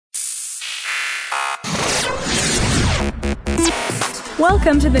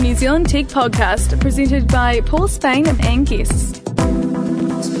Welcome to the New Zealand Tech Podcast, presented by Paul Spain and Anne Guest.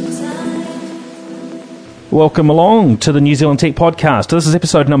 Welcome along to the New Zealand Tech Podcast. This is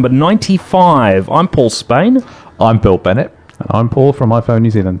episode number 95. I'm Paul Spain. I'm Bill Bennett. And I'm Paul from iPhone New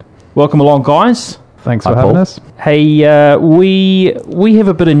Zealand. Welcome along, guys. Thanks for having us. Hey, we have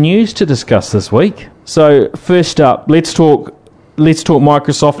a bit of news to discuss this week. So first up, let's talk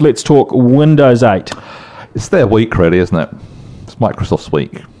Microsoft. Let's talk Windows 8. It's their week, really, isn't it? It's Microsoft's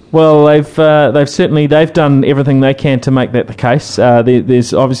week. Well, they've done everything they can to make that the case.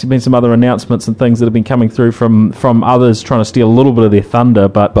 There's obviously been some other announcements and things that have been coming through from others trying to steal a little bit of their thunder,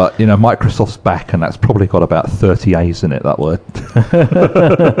 but you know, Microsoft's back, and that's probably got about 30 A's in it, that word.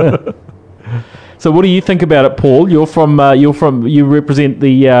 So, what do you think about it, Paul? You represent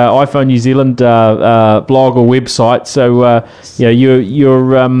the iPhone New Zealand blog or website. So,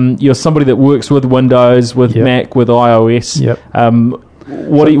 you're somebody that works with Windows, with Mac, with iOS. Yep.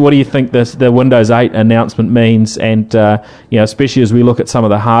 What do you think the Windows 8 announcement means? And especially as we look at some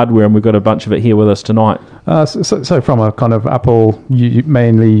of the hardware, and we've got a bunch of it here with us tonight. So from a kind of Apple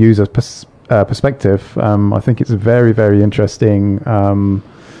mainly user perspective, I think it's very, very interesting.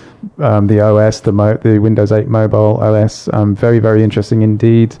 The OS, the Windows 8 mobile OS, very, very interesting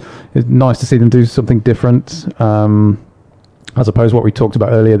indeed. It's nice to see them do something different, as opposed to what we talked about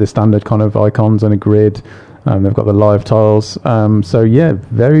earlier, the standard kind of icons and a grid. They've got the live tiles.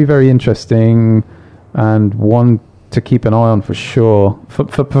 Very, very interesting, and one to keep an eye on for sure.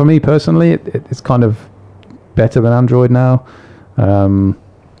 For me personally, it's kind of better than Android now. But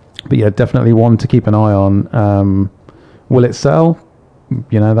yeah, definitely one to keep an eye on. Will it sell?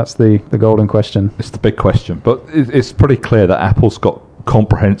 That's the golden question. It's the big question. But it's pretty clear that Apple's got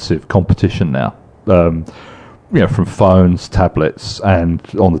comprehensive competition now. From phones, tablets, and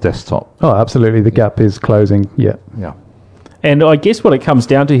on the desktop. Oh, absolutely. The gap is closing. Yeah. And I guess what it comes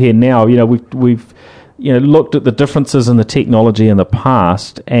down to here now, we've looked at the differences in the technology in the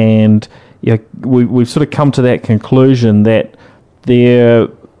past, and we've sort of come to that conclusion that there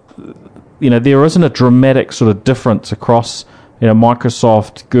isn't a dramatic sort of difference across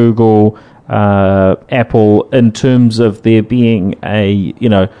Microsoft, Google, Apple, in terms of there being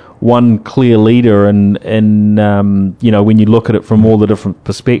a one clear leader in when you look at it from all the different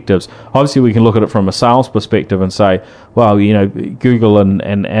perspectives. Obviously, we can look at it from a sales perspective and say, well, Google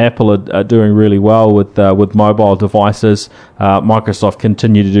and Apple are doing really well with mobile devices. Microsoft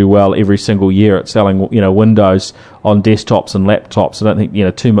continue to do well every single year at selling Windows on desktops and laptops. I don't think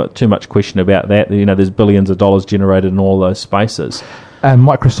too much question about that. There's billions of dollars generated in all those spaces. And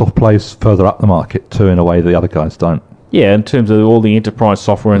Microsoft plays further up the market too in a way the other guys don't. Yeah, in terms of all the enterprise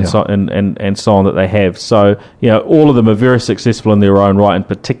software and so on that they have. So, all of them are very successful in their own right in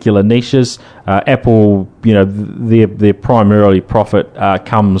particular niches. Apple, their primarily profit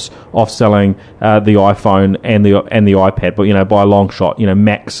comes off selling the iPhone and the iPad, but by a long shot.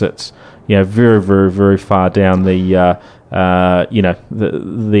 Mac sits very, very, very far down the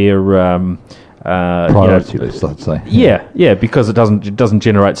their priority list, I'd say. Yeah, because it doesn't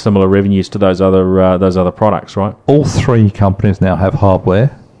generate similar revenues to those other products, right? All three companies now have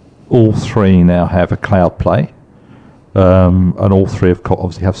hardware. All three now have a cloud play, and all three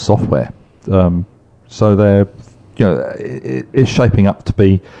obviously have software. So they're it's shaping up to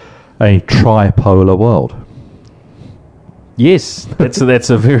be a tripolar world. Yes, that's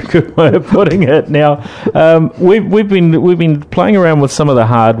a very good way of putting it. Now, we've been playing around with some of the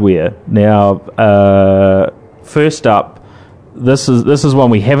hardware. Now, first up, this is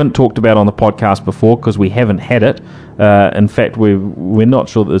one we haven't talked about on the podcast before because we haven't had it. In fact, we're not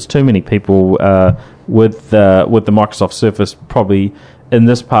sure that there's too many people with the Microsoft Surface probably in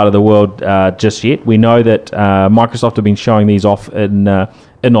this part of the world just yet. We know that Microsoft have been showing these off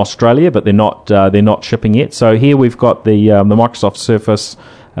in Australia, but they're not shipping yet. So here we've got the Microsoft Surface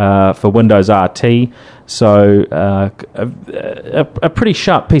for Windows RT. So a pretty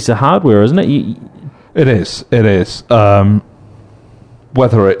sharp piece of hardware, isn't it? It is.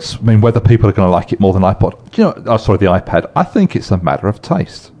 Whether people are going to like it more than iPod, the iPad. I think it's a matter of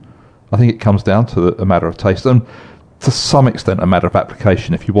taste. I think it comes down to a matter of taste, and to some extent a matter of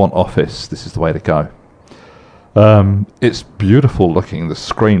application. If you want Office, this is the way to go. It's beautiful looking. The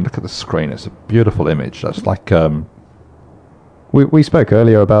screen. Look at the screen. It's a beautiful image. That's like. We spoke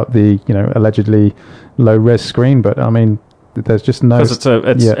earlier about the allegedly low res screen, but I mean there's just no. Because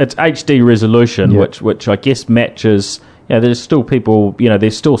it's HD resolution, which I guess matches there's still people,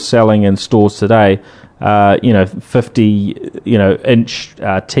 they're still selling in stores today, 50, inch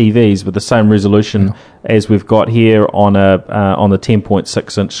TVs with the same resolution as we've got here on the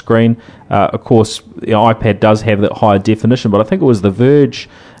 10.6 inch screen. Of course, the iPad does have that higher definition, but I think it was The Verge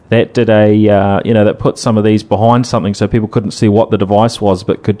that did that put some of these behind something so people couldn't see what the device was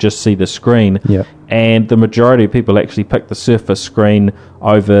but could just see the screen. Yeah. And the majority of people actually picked the Surface screen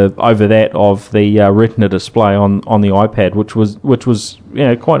over that of the Retina display on the iPad, which was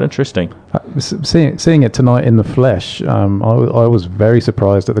quite interesting. Seeing it tonight in the flesh, I was very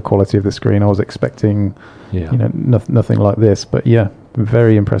surprised at the quality of the screen. I was expecting nothing like this, but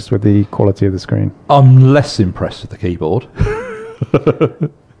very impressed with the quality of the screen. I'm less impressed with the keyboard.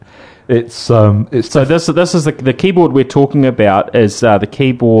 So this is the keyboard we're talking about is the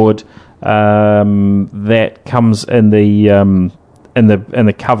keyboard that comes in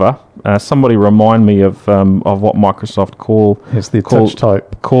the cover. Somebody remind me of what Microsoft call touch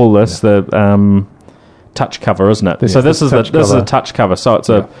type. Call this the touch cover, isn't it? This is a touch cover. So it's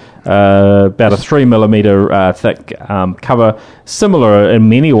about a 3mm thick cover, similar in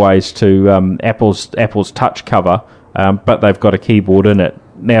many ways to Apple's touch cover, but they've got a keyboard in it.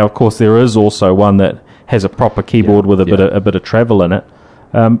 Now, of course, there is also one that has a proper keyboard with a bit of travel in it.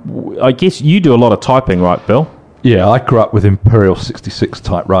 I guess you do a lot of typing, right, Bill? Yeah, I grew up with Imperial 66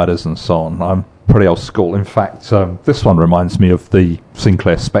 typewriters and so on. I'm pretty old school. In fact, this one reminds me of the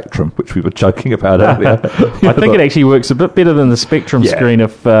Sinclair Spectrum, which we were joking about earlier. I think it actually works a bit better than the Spectrum screen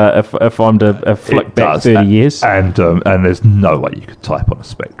if I'm to flick back 30 years. And there's no way you could type on a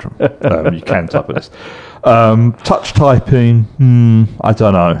Spectrum. You can type on this. Touch typing, I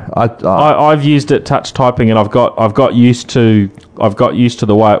don't know. I've used it touch typing, and I've got used to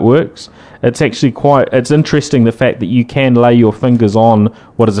the way it works. It's actually it's interesting the fact that you can lay your fingers on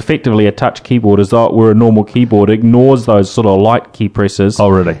what is effectively a touch keyboard as though it were a normal keyboard. It ignores those sort of light key presses. Oh,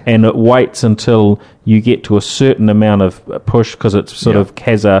 really? And it waits until you get to a certain amount of push because it's sort of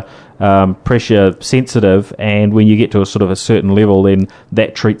CASA pressure sensitive, and when you get to a sort of a certain level, then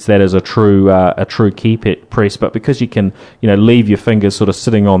that treats that as a true key press. But because you can leave your fingers sort of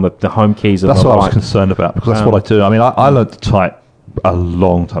sitting on the home keys, that's what I was concerned about, because that's what I do. I mean, I learned to type a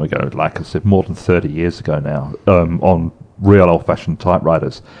long time ago, like I said, more than 30 years ago now, on real old-fashioned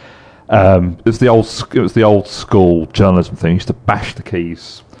typewriters. It was the old school journalism thing. You used to bash the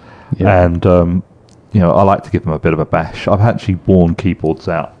keys, and I like to give them a bit of a bash. I've actually worn keyboards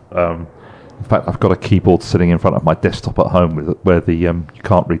out. In fact, I've got a keyboard sitting in front of my desktop at home where you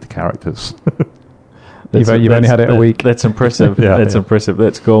can't read the characters. You've only had it a week. That's impressive. Impressive.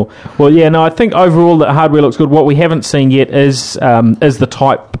 That's cool. Well, I think overall the hardware looks good. What we haven't seen yet is the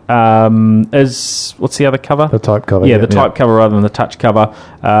type. What's the other cover? The type cover. Yeah, the type cover rather than the touch cover.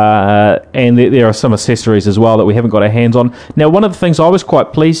 And there are some accessories as well that we haven't got our hands on. Now, one of the things I was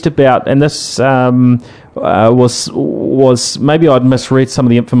quite pleased about, and this was maybe I'd misread some of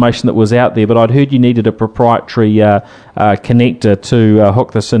the information that was out there, but I'd heard you needed a proprietary connector to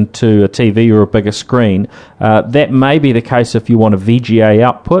hook this into a TV or a bigger screen. That may be the case if you want a VGA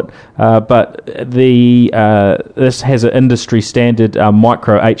output, but this has an industry standard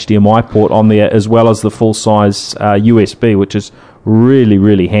micro HDMI port on there, as well as the full size USB, which is really,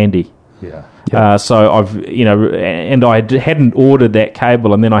 really handy. Yeah. So and I hadn't ordered that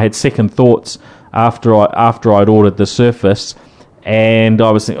cable, and then I had second thoughts after I'd ordered the Surface, and I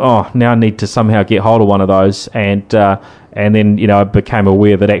was thinking, now I need to somehow get hold of one of those, and then I became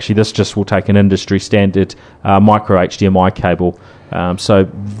aware that actually this just will take an industry standard micro HDMI cable. So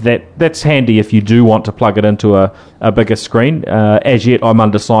that's handy if you do want to plug it into a bigger screen. As yet, I'm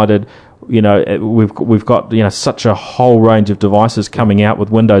undecided. We've got such a whole range of devices coming out with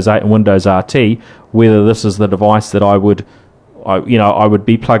Windows 8 and Windows RT. Whether this is the device that I would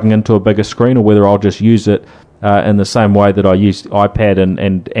be plugging into a bigger screen, or whether I'll just use it in the same way that I use iPad and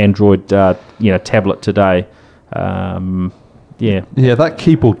Android tablet today. That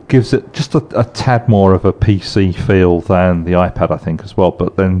keyboard gives it just a tad more of a PC feel than the iPad, I think, as well.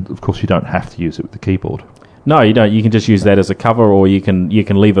 But then, of course, you don't have to use it with the keyboard. No, you don't. You can just use that as a cover, or you can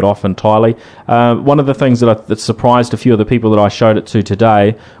leave it off entirely. One of the things that surprised a few of the people that I showed it to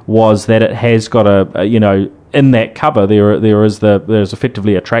today was that it has got in that cover there's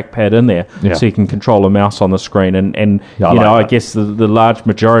effectively a trackpad in there, so you can control a mouse on the screen. I guess the large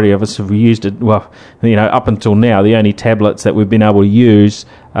majority of us have used it. Well, up until now, the only tablets that we've been able to use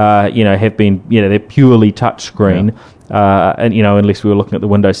have been, they're purely touchscreen. And unless we were looking at the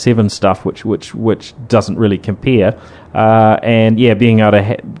Windows 7 stuff, which doesn't really compare, being able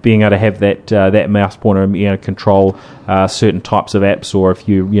to have that mouse pointer and control certain types of apps, or if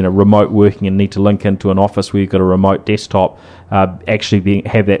you remote working and need to link into an office where you've got a remote desktop, actually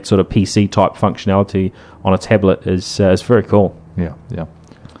have that sort of PC type functionality on a tablet is very cool. Yeah.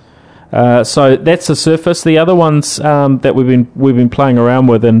 So that's the Surface. The other ones that we've been playing around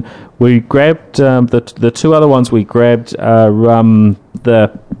with, and we grabbed the two other ones we grabbed are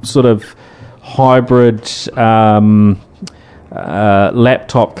the sort of hybrid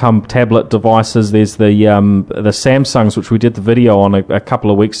laptop come tablet devices. There's the Samsungs, which we did the video on a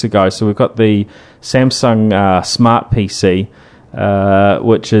couple of weeks ago. So we've got the Samsung Smart PC,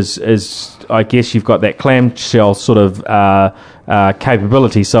 which is I guess you've got that clamshell sort of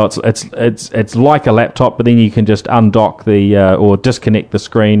capability. So it's like a laptop, but then you can just undock or disconnect the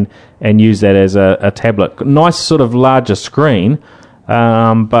screen and use that as a tablet. Nice sort of larger screen,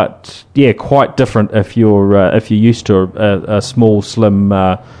 but quite different if you're used to a small, slim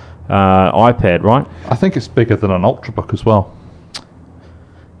iPad, right? I think it's bigger than an Ultrabook as well.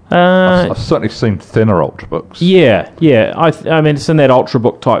 I've certainly seen thinner Ultrabooks. Yeah. I mean, it's in that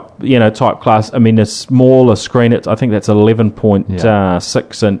Ultrabook type class. I mean, a smaller screen. I think that's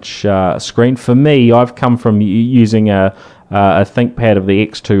 11.6 inch screen. For me, I've come from using a ThinkPad of the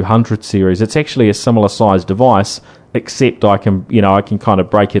X200 series. It's actually a similar sized device, except I can kind of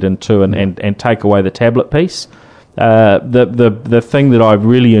break it in two and take away the tablet piece. The thing that I've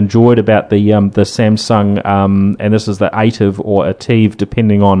really enjoyed about the Samsung, and this is the Ativ or Ativ,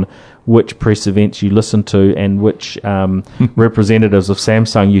 depending on which press events you listen to and which representatives of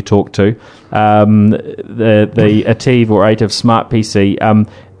Samsung you talk to, the Ativ or Ativ Smart PC,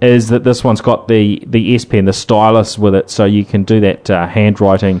 is that this one's got the S Pen, the stylus with it, so you can do that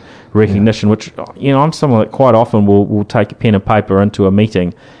handwriting recognition, which I'm someone that quite often will take a pen and paper into a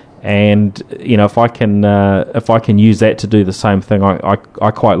meeting. And if I can use that to do the same thing,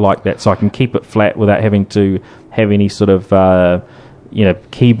 I quite like that. So I can keep it flat without having to have any sort of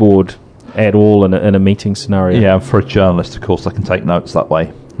keyboard at all in a meeting scenario. Yeah, for a journalist, of course, I can take notes that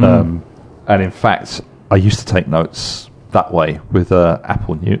way. And in fact, I used to take notes that way with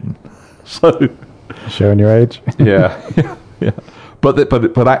Apple Newton. So showing your age. yeah.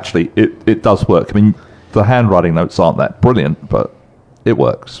 But actually, it does work. I mean, the handwriting notes aren't that brilliant, but it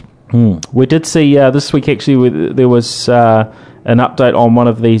works. We did see this week actually there was an update on one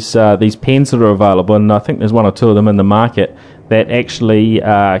of these pens that are available, and I think there's one or two of them in the market that actually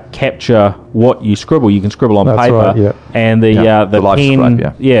capture what you scribble. You can scribble on paper, right, yeah. And the pen,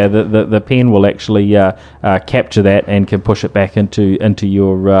 scribe, the pen will actually capture that and can push it back into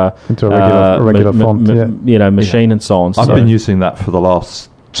your into a regular font, machine and so on. I've been using that for the last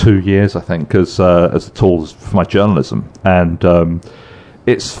 2 years, I think, as a tool for my journalism, and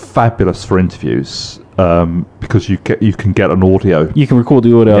it's fabulous for interviews because you can get an audio. You can record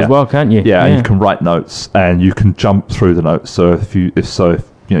the audio as well, can't you? Yeah, and you can write notes, and you can jump through the notes. So if you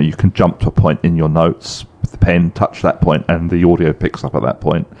can jump to a point in your notes with the pen, touch that point, and the audio picks up at that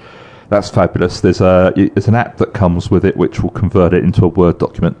point. That's fabulous. There's an app that comes with it which will convert it into a Word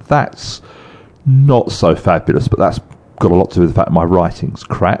document. That's not so fabulous, but that's got a lot to do with the fact my writing's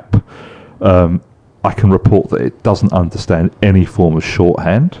crap. I can report that it doesn't understand any form of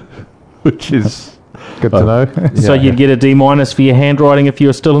shorthand, which is good to know. So you'd get a D- for your handwriting if you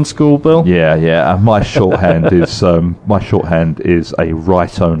were still in school, Bill? Yeah. And my shorthand is a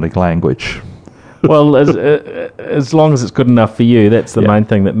write-only language. Well, as long as it's good enough for you, that's the main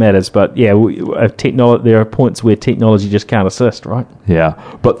thing that matters. But there are points where technology just can't assist, right? Yeah,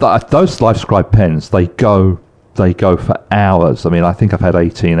 but those LiveScribe pens, they go for hours. I mean, I think I've had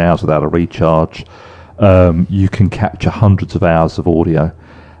 18 hours without a recharge. You can capture hundreds of hours of audio,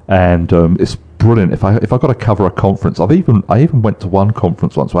 and it's brilliant. If I got to cover a conference, I even went to one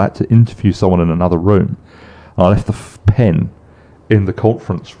conference once where I had to interview someone in another room, and I left the pen in the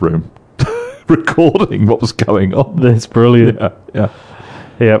conference room recording what was going on. That's brilliant. Yeah.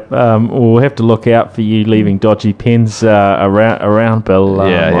 Yep. We'll have to look out for you leaving dodgy pens around, Bill.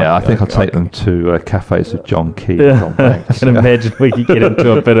 I think I'll take them to cafes with John Key. I can imagine we could get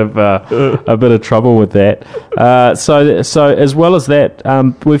into a bit of trouble with that. So as well as that,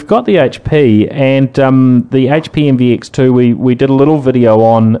 we've got the HP and the HP MVX2. We did a little video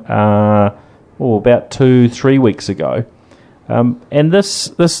on about 2-3 weeks ago, and this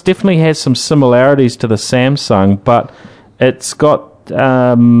definitely has some similarities to the Samsung, but it's got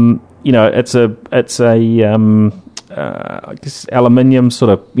it's a I guess aluminium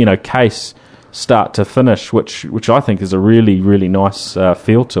sort of case start to finish, which I think is a really, really nice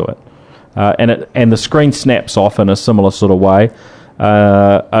feel to it. And the screen snaps off in a similar sort of way.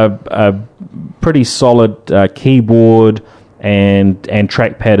 A pretty solid keyboard and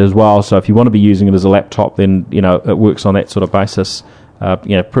trackpad as well. So if you want to be using it as a laptop, then it works on that sort of basis.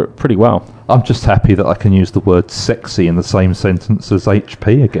 Pretty well. I'm just happy that I can use the word sexy in the same sentence as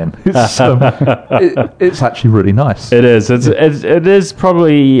HP again. It's actually really nice. It is. It is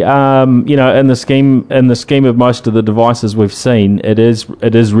probably in the scheme of most of the devices we've seen, it is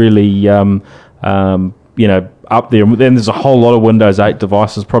really up there. And then there's a whole lot of Windows 8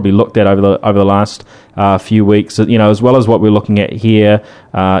 devices probably looked at over the last few weeks. As well as what we're looking at here.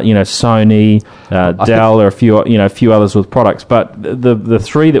 Sony, Dell, there are a few others with products. But the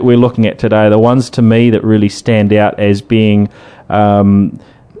three that we're looking at today, the ones to me that really stand out as being those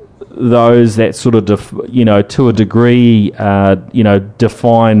that sort of to a degree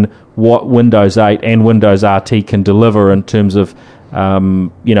define what Windows 8 and Windows RT can deliver in terms of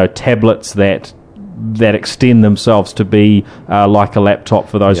tablets that extend themselves to be like a laptop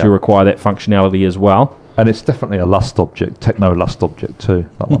for those who require that functionality as well. And it's definitely a lust object, techno lust object too,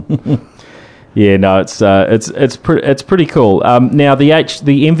 that one. Yeah, no, it's pretty cool. Now the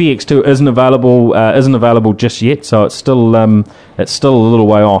MVX2 isn't available just yet, so it's still a little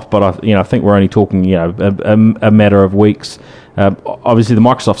way off. But I think we're only talking a matter of weeks. Obviously, the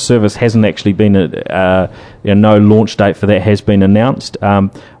Microsoft service hasn't actually been no launch date for that has been announced.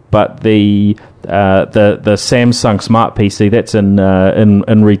 But the Samsung Smart PC that's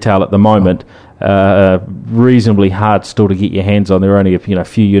in retail at the moment, reasonably hard still to get your hands on. There are only a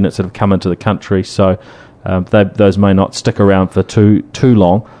few units that have come into the country, so those may not stick around for too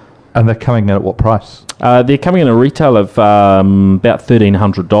long. And they're coming in at what price? They're coming in a retail of about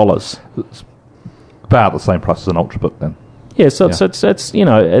 $1,300. It's about the same price as an Ultrabook then. Yeah, so it's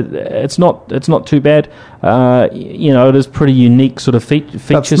not too bad. It is pretty unique sort of feature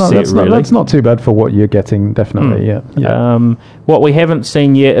set. That's not too bad for what you're getting. Definitely, yeah. What we haven't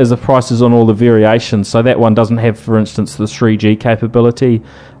seen yet is the prices on all the variations. So that one doesn't have, for instance, the 3G capability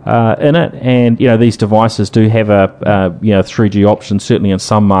in it, and these devices do have a 3G option certainly in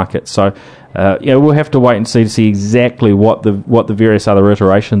some markets. So. We'll have to wait and see exactly what the various other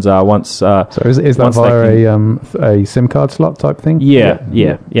iterations are once. So is that via a SIM card slot type thing? Yeah.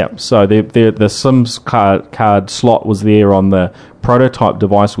 So the SIM card slot was there on the prototype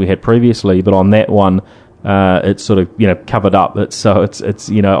device we had previously, but on that one, it's sort of covered up. It's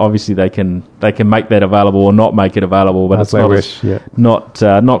obviously they can make that available or not make it available, but it's not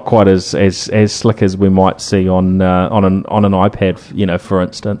quite as slick as we might see on an iPad, for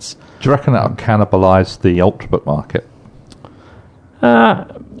instance. Do you reckon that'll cannibalise the Ultrabook market?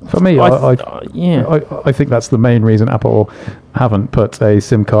 For me, I think that's the main reason Apple haven't put a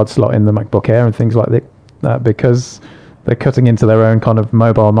SIM card slot in the MacBook Air and things like that, because they're cutting into their own kind of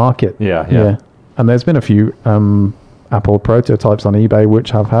mobile market. Yeah. And there's been a few Apple prototypes on eBay which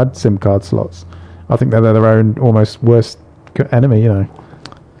have had SIM card slots. I think they're their own almost worst enemy,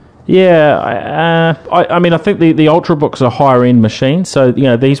 Yeah, I think the Ultrabooks are higher end machines. So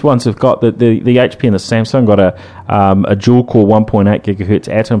these ones have got the HP and the Samsung got a dual core 1.8 gigahertz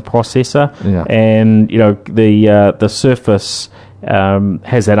Atom processor, and the Surface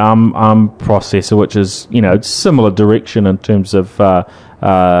has that ARM processor, which is similar direction in terms of power.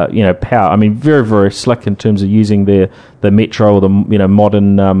 I mean, very, very slick in terms of using the Metro or the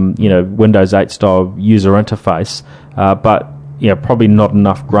modern Windows 8 style user interface, but probably not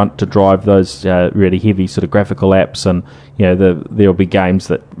enough grunt to drive those really heavy sort of graphical apps, and there'll be games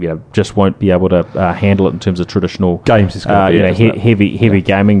that just won't be able to handle it in terms of traditional games. Is heavy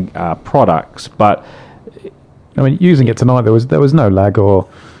gaming products. But I mean, using it tonight, there was no lag or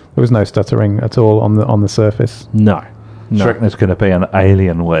there was no stuttering at all on the Surface. No. Do you reckon there's going to be an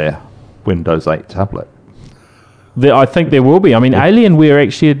Alienware Windows 8 tablet? I think there will be. I mean, Alienware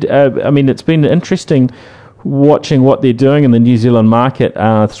actually. It's been interesting watching what they're doing in the New Zealand market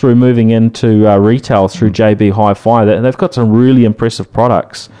through moving into retail through JB Hi-Fi. They've got some really impressive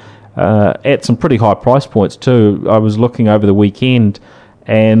products at some pretty high price points too. I was looking over the weekend,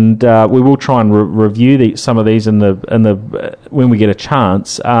 and we will try and review some of these in the when we get a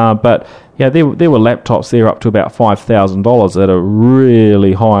chance. But there were laptops there up to about $5,000 that are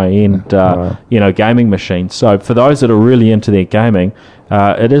really high end gaming machines. So for those that are really into their gaming,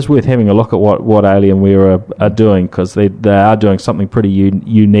 it is worth having a look at what Alienware are doing, because they are doing something pretty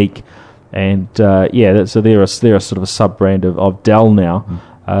unique. And so they're a sort of a sub brand of Dell now,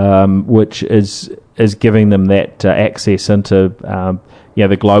 which is giving them that access into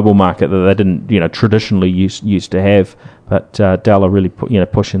the global market that they didn't traditionally used to have. But Dell are really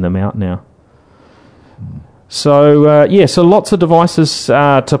pushing them out now. So, so lots of devices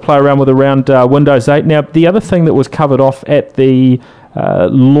to play around with around Windows 8. Now, the other thing that was covered off at the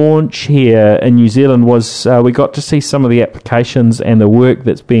launch here in New Zealand was we got to see some of the applications and the work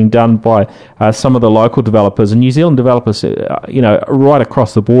that's being done by some of the local developers. And New Zealand developers, right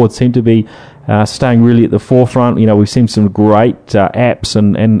across the board seem to be staying really at the forefront. We've seen some great apps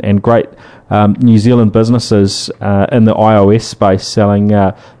and great New Zealand businesses in the iOS space selling,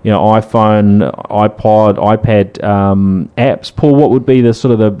 iPhone, iPod, iPad apps. Paul, what would be the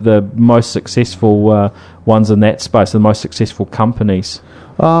sort of the most successful ones in that space, the most successful companies?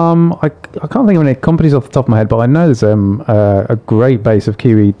 I can't think of any companies off the top of my head, but I know there's a great base of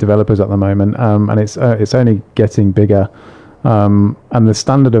Kiwi developers at the moment, and it's only getting bigger. And the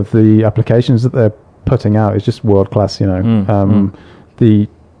standard of the applications that they're putting out is just world class. The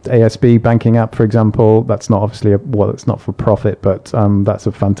ASB banking app, for example, that's not obviously it's not for profit, but that's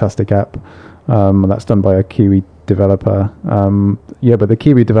a fantastic app. That's done by a Kiwi developer. But the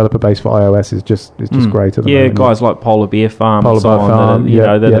Kiwi developer base for iOS is just great at the moment. Yeah, guys like Polar Bear Farm and so on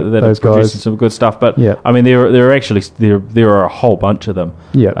that are producing some good stuff. But I mean, there are a whole bunch of them.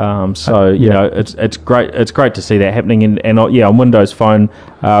 Yeah. It's great. It's great to see that happening. And on Windows Phone,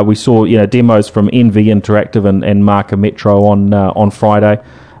 we saw demos from NV Interactive and Marker Metro on Friday.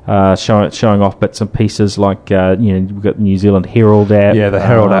 Showing off bits and pieces like we've got the New Zealand Herald app. Yeah, the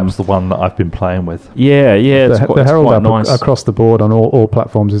Herald app's the one that I've been playing with. Yeah, the Herald app nice. Across the board on all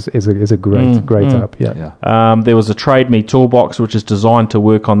platforms is a great app. Yeah. There was a Trade Me toolbox which is designed to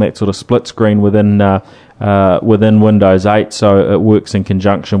work on that sort of split screen within Windows 8, so it works in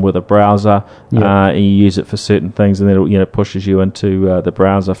conjunction with a browser. And you use it for certain things, and then it pushes you into the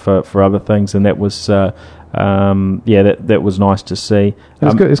browser for other things, and that was. That was nice to see.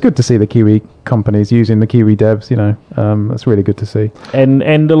 It's good to see the Kiwi companies using the Kiwi devs. That's really good to see.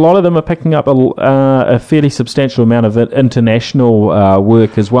 And a lot of them are picking up a fairly substantial amount of international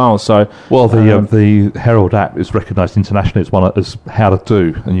work as well. So, the Herald app is recognised internationally as how to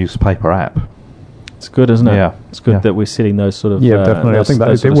do a newspaper app. It's good, isn't it? Yeah, it's good that we're setting those sort of definitely. I think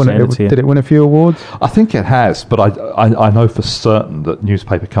that did it win a few awards? I think it has, but I know for certain that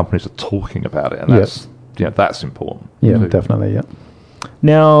newspaper companies are talking about it, and that's important. Yeah, definitely. Yeah.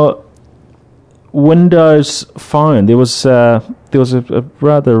 Now, Windows Phone. There was a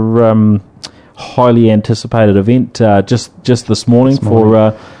rather highly anticipated event just this morning.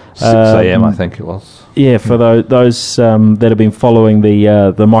 For 6 a.m. I think it was. Yeah, for those that have been following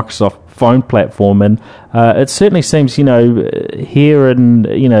the Microsoft phone platform, and it certainly seems here in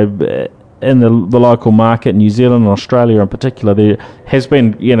the local market, New Zealand and Australia in particular, there has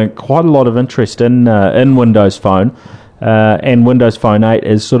been quite a lot of interest in Windows Phone, and Windows Phone 8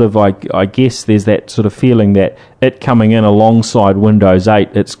 is sort of I guess there's that sort of feeling that it coming in alongside Windows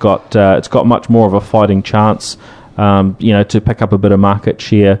 8, it's got much more of a fighting chance, to pick up a bit of market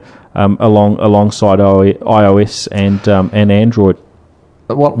share alongside iOS and Android.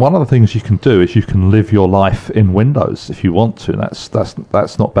 One of the things you can do is you can live your life in Windows if you want to.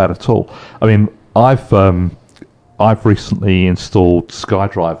 That's not bad at all. I mean, I've recently installed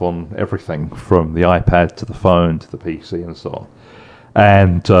SkyDrive on everything from the iPad to the phone to the PC and so on.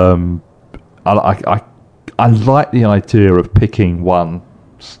 And I like the idea of picking one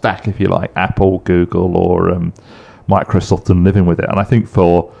stack, if you like, Apple, Google, or Microsoft, and living with it. And I think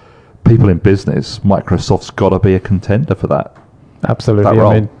for people in business, Microsoft's got to be a contender for that. Absolutely.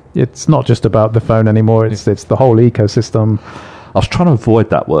 I mean, it's not just about the phone anymore. It's the whole ecosystem. I was trying to avoid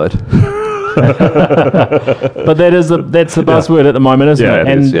that word. But that's the buzzword at the moment, isn't it?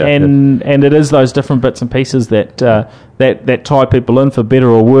 And it is those different bits and pieces that tie people in for better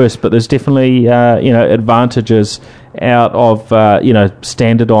or worse. But there's definitely advantages out of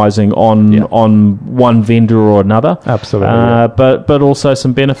standardising on one vendor or another. Absolutely. But also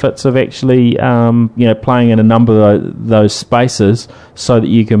some benefits of actually playing in a number of those spaces so that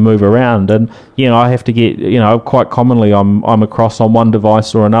you can move around. And I have to get quite commonly I'm across on one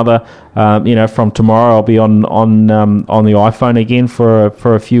device or another. From tomorrow I'll be on the iPhone again for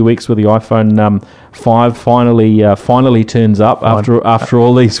a few weeks, with the iPhone 5 finally turns up after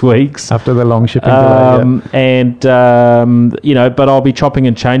all these weeks, after the long shipping delay. But I'll be chopping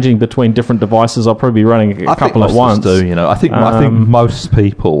and changing between different devices. I'll probably be running a couple at once. I think most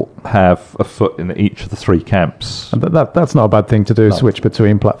people have a foot in each of the three camps. And that's not a bad thing to do. No. Switch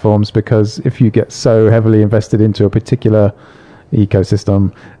between platforms, because if you get so heavily invested into a particular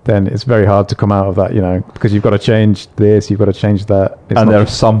ecosystem, then it's very hard to come out of that, because you've got to change this, you've got to change that. And there are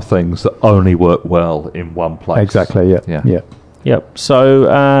some things that only work well in one place. Exactly. Yeah. Yep.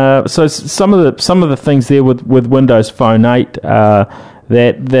 So some of the things there with Windows Phone 8,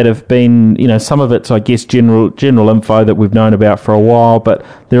 that have been, some of it's, I guess, general info that we've known about for a while, but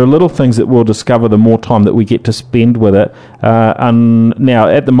there are little things that we'll discover the more time that we get to spend with it. And now,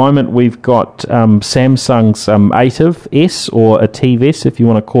 at the moment, we've got Samsung's Ativ S, or Ativ S, if you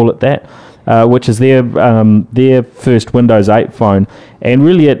want to call it that, which is their first Windows 8 phone, and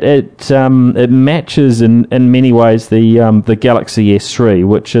really it matches in many ways the Galaxy S3,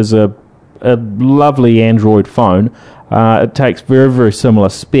 which is a lovely Android phone. It takes very, very similar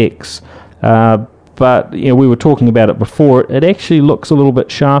specs, but we were talking about it before. It actually looks a little bit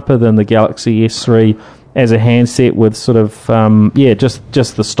sharper than the Galaxy S3 as a handset, with sort of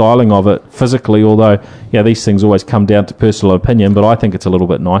just the styling of it physically. Although these things always come down to personal opinion, but I think it's a little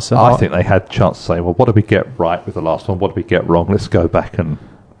bit nicer. I think they had a chance to say, well, what did we get right with the last one? What did we get wrong? Let's go back and...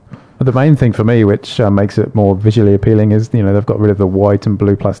 The main thing for me, which makes it more visually appealing, is they've got rid of the white and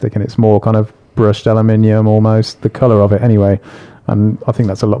blue plastic, and it's more kind of brushed aluminium almost, the colour of it anyway, and I think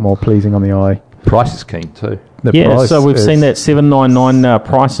that's a lot more pleasing on the eye. Price is keen too. So we've seen that $799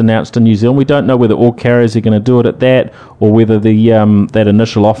 price announced in New Zealand. We don't know whether all carriers are going to do it at that, or whether the that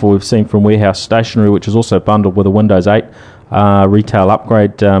initial offer we've seen from Warehouse Stationery, which is also bundled with a Windows 8 retail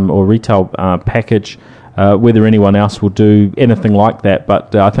upgrade or retail package, whether anyone else will do anything like that.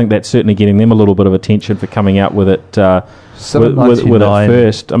 But I think that's certainly getting them a little bit of attention for coming out with it with it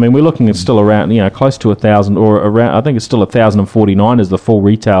first. I mean, we're looking at still around, close to 1,000, or around, I think it's still 1,049 is the full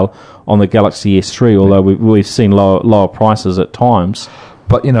retail on the Galaxy S3, although we've seen lower prices at times.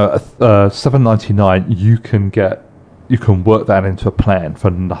 But, $799, you can work that into a plan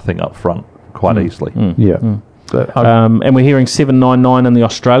for nothing up front quite easily. And we're hearing $799 in the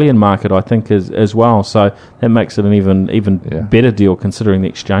Australian market, I think, as well. So that makes it an even better deal considering the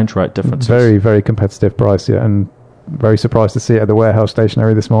exchange rate differences. Very, very competitive price, and very surprised to see it at the Warehouse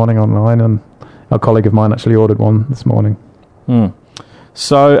Stationery this morning online. And a colleague of mine actually ordered one this morning.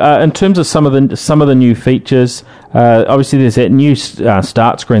 So in terms of some of the new features, obviously there's that new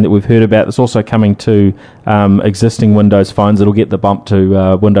start screen that we've heard about. That's also coming to existing Windows phones. It'll get the bump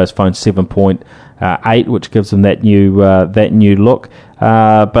to Windows Phone 7.8, which gives them that new look.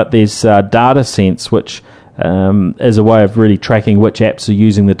 But there's Data Sense, which is a way of really tracking which apps are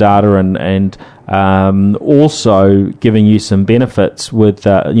using the data, and also giving you some benefits with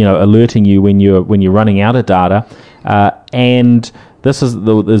alerting you when you're running out of data. And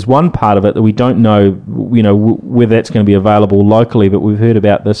there's one part of it that we don't know, whether that's going to be available locally, but we've heard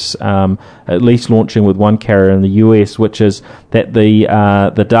about this at least launching with one carrier in the US, which is that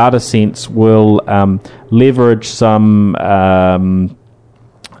the Data Sense will leverage some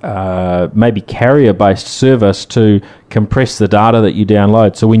maybe carrier-based service to compress the data that you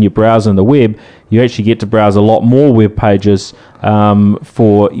download. So when you browse on the web, you actually get to browse a lot more web pages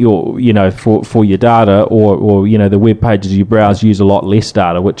for your for your data, or the web pages you browse use a lot less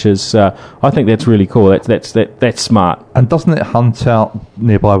data, which is I think that's really cool. That's smart. And doesn't it hunt out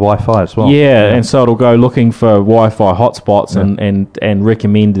nearby Wi-Fi as well? Yeah, and so it'll go looking for Wi-Fi hotspots and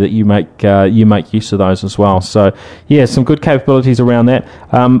recommend that you make use of those as well. So yeah, some good capabilities around that.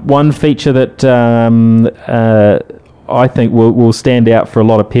 One feature that I think will stand out for a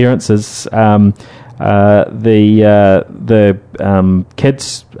lot of parents is the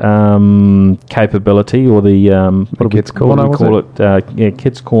kids capability, or the kids corner,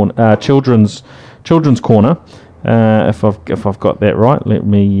 kids corner, children's corner. If I've got that right, let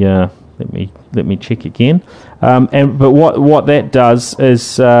me check again. But what that does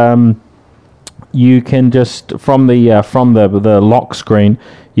is you can just from the lock screen,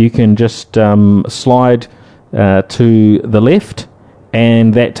 you can just slide to the left,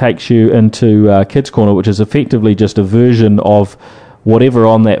 and that takes you into Kids Corner, which is effectively just a version of whatever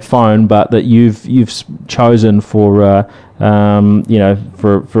on that phone, but that you've chosen for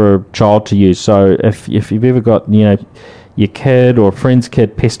for a child to use. So if you've ever got your kid or a friend's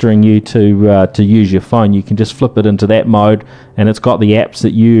kid pestering you to use your phone, you can just flip it into that mode, and it's got the apps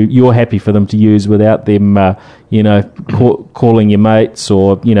that you're happy for them to use without them calling your mates,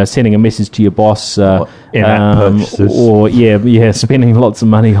 or sending a message to your boss, in-app purchases, or spending lots of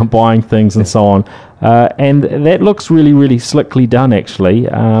money on buying things and so on. And that looks really, really slickly done, actually.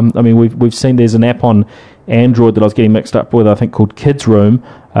 I mean, we've seen there's an app on Android that I was getting mixed up with, I think, called Kids Room,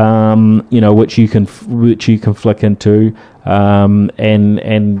 which you can flick into, and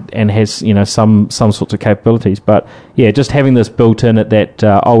has some sorts of capabilities. But yeah, just having this built in at that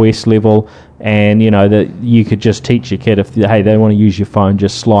OS level, and that you could just teach your kid, if they want to use your phone,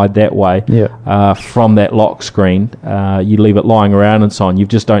 just slide that way from that lock screen. You leave it lying around and so on. You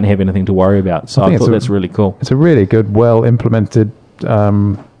just don't have anything to worry about. So I thought that's really cool. It's a really good, well implemented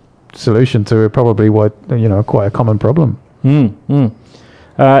solution to probably quite a common problem.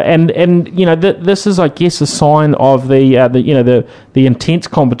 And this is, I guess, a sign of the intense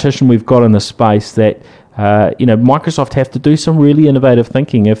competition we've got in the space that Microsoft have to do some really innovative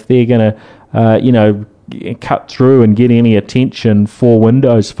thinking if they're going to cut through and get any attention for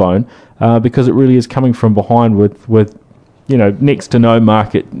Windows Phone, because it really is coming from behind with next to no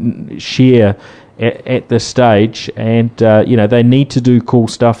market share at this stage, and they need to do cool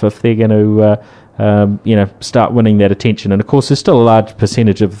stuff if they're going to start winning that attention. And of course, there's still a large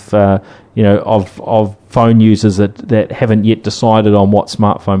percentage of phone users that haven't yet decided on what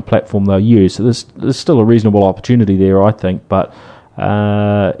smartphone platform they'll use. So there's still a reasonable opportunity there, I think. But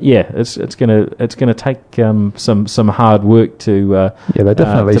it's gonna take some hard work to they're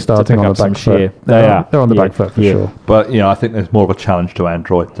definitely starting on the back foot. They're on the back foot for sure. But I think there's more of a challenge to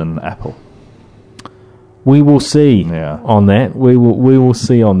Android than Apple. We will see on that. We will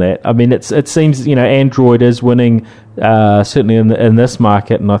see on that. I mean, it seems Android is winning certainly in this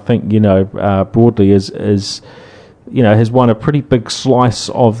market, and I think broadly is has won a pretty big slice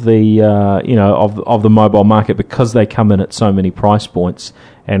of the of the mobile market because they come in at so many price points.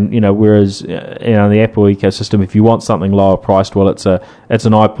 And whereas in the Apple ecosystem, if you want something lower priced, well, it's an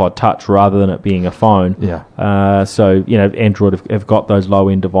iPod Touch rather than it being a phone. Yeah. So Android have got those low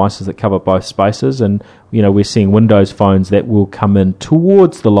end devices that cover both spaces, and we're seeing Windows phones that will come in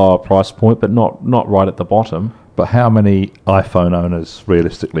towards the lower price point, but not right at the bottom. But how many iPhone owners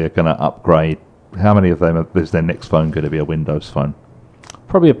realistically are going to upgrade? How many of them is their next phone going to be a Windows phone?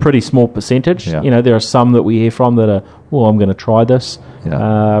 Probably a pretty small percentage. Yeah. There are some that we hear from that are, I'm going to try this.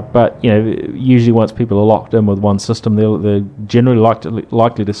 Yeah. But usually once people are locked in with one system, they're generally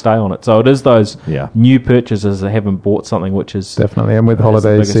likely to stay on it. So it is those new purchases that haven't bought something, which is definitely, and with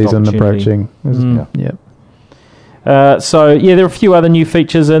holiday season approaching. So there are a few other new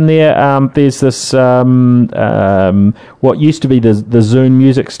features in there. There's this what used to be the Zune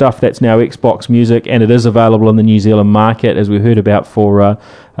Music stuff that's now Xbox Music, and it is available in the New Zealand market, as we heard about for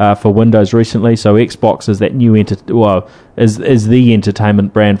Windows recently. So Xbox is that new is the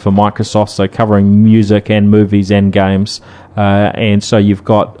entertainment brand for Microsoft, so covering music and movies and games. And so you've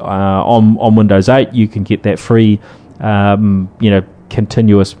got on Windows 8 you can get that free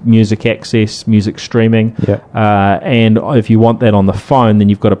continuous music access, music streaming. And if you want that on the phone, then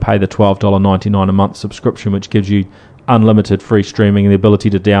you've got to pay the $12.99 a month subscription, which gives you unlimited free streaming and the ability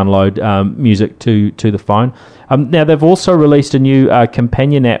to download music to the phone. Now they've also released a new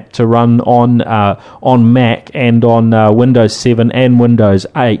companion app to run on Mac and on Windows 7 and Windows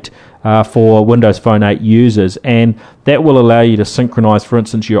 8 for Windows Phone 8 users, and that will allow you to synchronize, for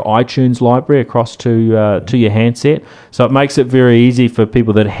instance, your iTunes library across to your handset. So it makes it very easy for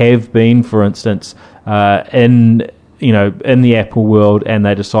people that have been, for instance, in the Apple world, and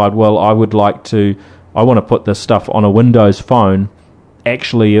they decide, well, I want to put this stuff on a Windows phone.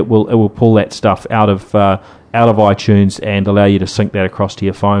 Actually, it will pull that stuff out of iTunes and allow you to sync that across to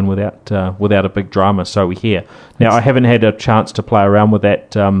your phone without a big drama. So we hear. Now, I haven't had a chance to play around with that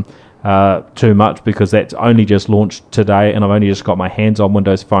too much because that's only just launched today, and I've only just got my hands on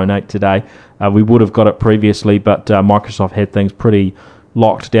Windows Phone 8 today. We would have got it previously, but Microsoft had things pretty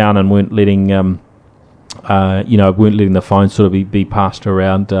locked down and weren't letting the phone sort of be passed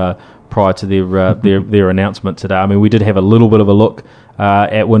around prior to their announcement today. I mean, we did have a little bit of a look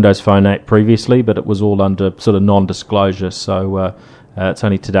at Windows Phone 8 previously, but it was all under sort of non-disclosure. So it's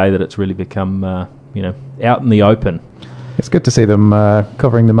only today that it's really become out in the open. It's good to see them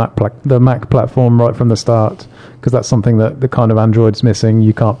covering the Mac platform right from the start, because that's something that the kind of Android's missing.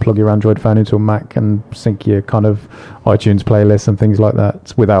 You can't plug your Android phone into a Mac and sync your kind of iTunes playlists and things like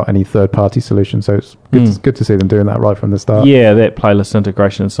that without any third-party solution. So it's good to see them doing that right from the start. Yeah, that playlist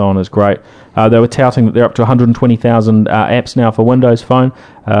integration and so on is great. They were touting that they're up to 120,000 apps now for Windows Phone.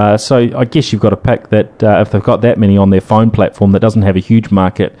 So I guess you've got to pick that if they've got that many on their phone platform that doesn't have a huge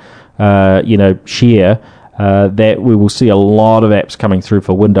market share, that we will see a lot of apps coming through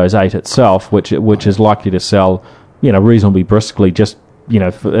for Windows 8 itself, which is likely to sell, reasonably briskly, just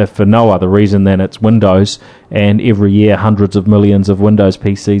for no other reason than it's Windows, and every year hundreds of millions of Windows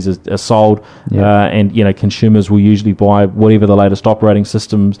PCs are sold, and consumers will usually buy whatever the latest operating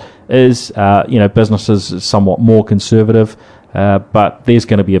systems is. Businesses are somewhat more conservative, but there's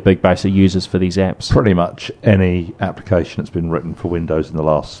going to be a big base of users for these apps. Pretty much any application that's been written for Windows in the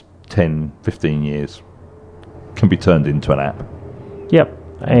last 10, 15 years can be turned into an app. Yep.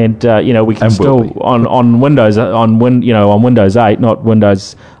 And we can And still will be. on Windows on Windows 8, not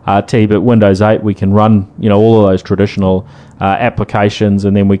Windows RT, but Windows 8, we can run all of those traditional applications,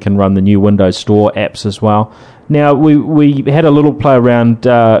 and then we can run the new Windows Store apps as well. Now we had a little play around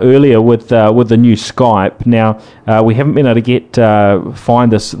earlier with the new Skype. Now we haven't been able to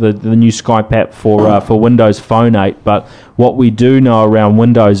find the new Skype app for Windows Phone 8, but what we do know around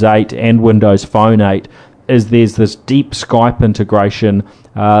Windows 8 and Windows Phone 8 is there's this deep Skype integration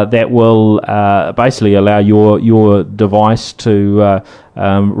that will basically allow your device to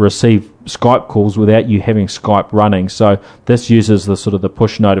receive Skype calls without you having Skype running. So this uses the sort of the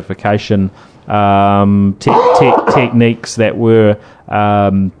push notification techniques that were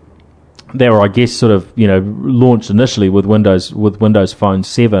I guess sort of launched initially with Windows Phone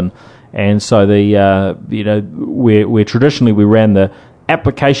 7, and so where traditionally we ran the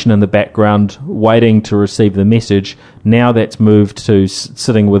application in the background waiting to receive the message. Now that's moved to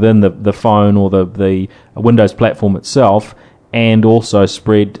sitting within the phone or the Windows platform itself, and also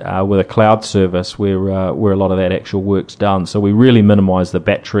spread with a cloud service where a lot of that actual work's done. So we really minimise the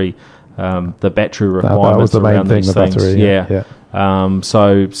battery requirements around these things. Yeah.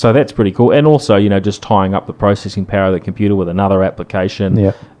 So that's pretty cool, and also just tying up the processing power of the computer with another application.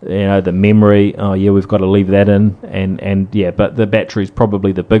 Yeah. The memory. Oh yeah, we've got to leave that in, and but the battery's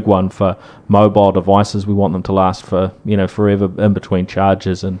probably the big one for mobile devices. We want them to last for forever in between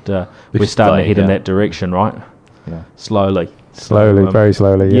charges, and we're starting to head in that direction, right? Yeah. Slowly, very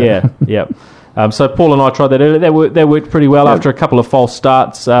slowly. Yeah. Yeah. So Paul and I tried that earlier. That worked pretty well after a couple of false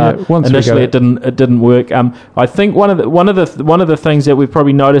starts. Initially, it didn't work. I think one of the things that we've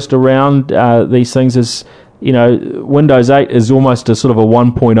probably noticed around these things is Windows 8 is almost a sort of a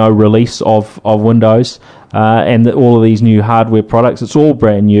 1.0 release of Windows, and all of these new hardware products. It's all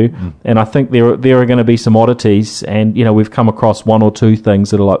brand new, and I think there are going to be some oddities. And we've come across one or two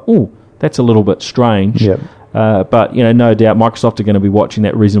things that are like, oh, that's a little bit strange. Yep. But no doubt Microsoft are going to be watching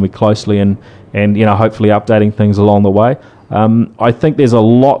that reasonably closely and hopefully updating things along the way. I think there's a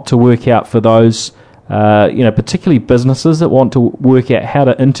lot to work out for those particularly businesses that want to work out how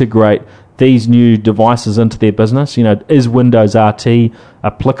to integrate these new devices into their business. Is Windows RT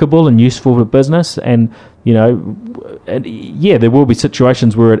applicable and useful for business? And there will be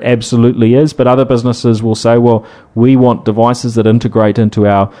situations where it absolutely is, but other businesses will say, well, we want devices that integrate into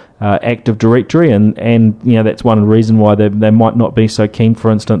our Active Directory, and that's one reason why they might not be so keen, for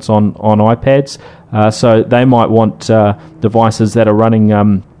instance, on iPads. So they might want devices that are running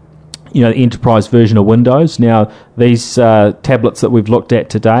the enterprise version of Windows. Now, these tablets that we've looked at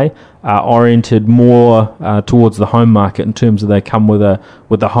today are oriented more towards the home market in terms of they come with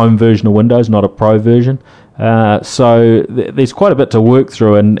the home version of Windows, not a Pro version. So there's quite a bit to work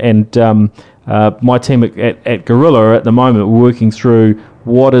through, and my team at Gorilla at the moment we're working through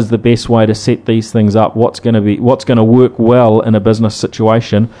what is the best way to set these things up. What's going to work well in a business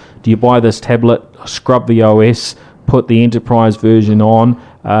situation? Do you buy this tablet, scrub the OS, put the enterprise version on?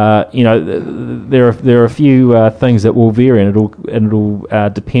 There are a few things that will vary, and it'll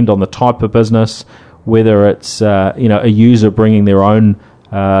depend on the type of business, whether it's a user bringing their own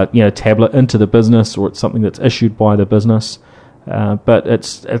tablet into the business, or it's something that's issued by the business. But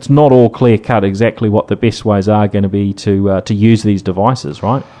it's not all clear cut exactly what the best ways are going to be to use these devices,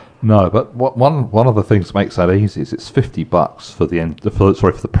 right? No, but one of the things that makes that easy is it's $50 for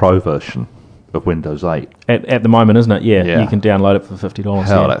the Pro version of Windows 8 at the moment, isn't it? Yeah, you can download it for $50.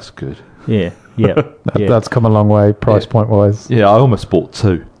 Hell, that's good. Yeah. That's come a long way, price point wise. Yeah, I almost bought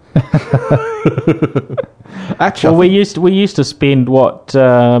two. Actually, we used to spend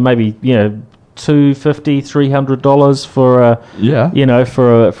maybe $250,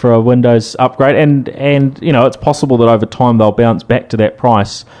 $300 for a Windows upgrade, and it's possible that over time they'll bounce back to that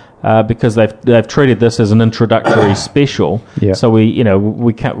price. Because they've treated this as an introductory special, so we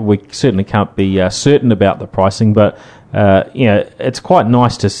certainly can't be certain about the pricing, but it's quite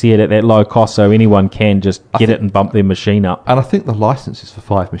nice to see it at that low cost, so anyone can just get it and bump their machine up. And I think the license is for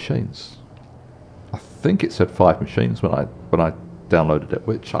 5 machines. I think it said 5 machines when I downloaded it,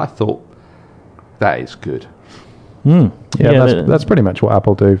 which I thought that is good. That's pretty much what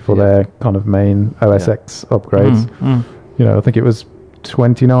Apple do for their kind of main OS X upgrades. I think it was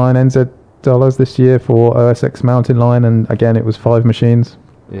 $29 NZ this year for OS X Mountain line, and again it was 5 machines.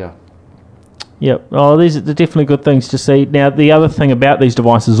 Yep. Oh, these are definitely good things to see. Now, the other thing about these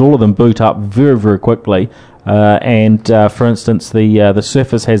devices, all of them boot up very, very quickly. And for instance, the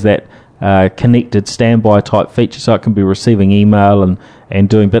Surface has that connected standby type feature, so it can be receiving email and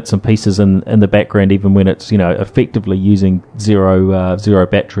doing bits and pieces in the background, even when it's effectively using zero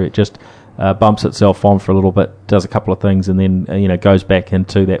battery. It just bumps itself on for a little bit, does a couple of things, and then goes back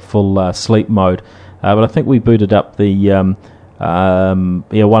into that full sleep mode. But I think we booted up the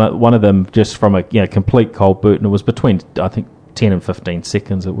one of them just from a complete cold boot, and it was between, I think, 10 and 15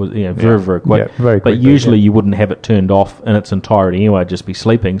 seconds. It was very, very quick. Yeah, very quick. But usually you wouldn't have it turned off in its entirety anyway, just be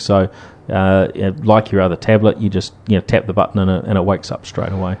sleeping. So like your other tablet, you just tap the button and it wakes up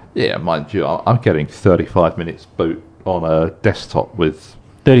straight away. Yeah, mind you, I'm getting 35 minutes boot on a desktop with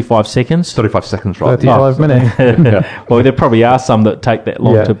 35 seconds? 35 seconds, right? 35 minutes. Yeah. Well, there probably are some that take that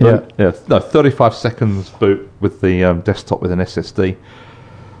long to boot. Yeah. No, 35 seconds boot with the desktop with an SSD.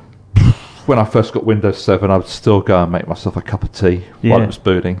 When I first got Windows 7, I would still go and make myself a cup of tea while it was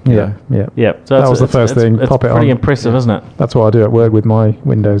booting. Yeah. So that was the first thing. Pop it on. Pretty impressive, isn't it? That's what I do at work with my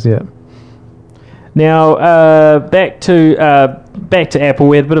Windows. Yeah. Now back to Apple.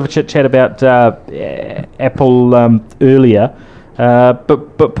 We had a bit of a chit chat about Apple earlier,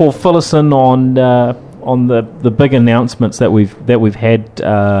 but Paul, fill us in on the big announcements that we've had.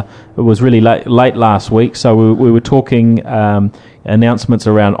 It was really late last week, so we were talking announcements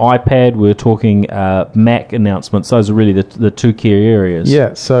around iPad. We were talking Mac announcements. Those are really the two key areas.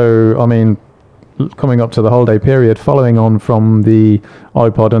 Yeah. So I mean, coming up to the holiday period, following on from the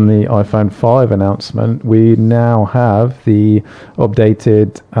iPod and the iPhone 5 announcement, we now have the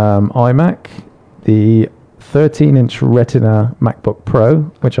updated iMac, the 13-inch Retina MacBook Pro,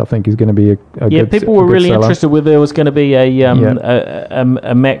 which I think is going to be a good people were really seller. interested whether there was going to be a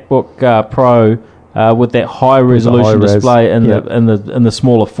MacBook Pro with that high resolution display in the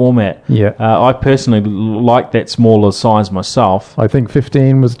smaller format. Yeah, I personally like that smaller size myself. I think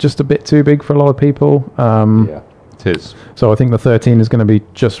 15 was just a bit too big for a lot of people. It is. So I think the 13 is going to be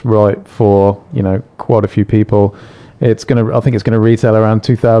just right for quite a few people. I think it's going to retail around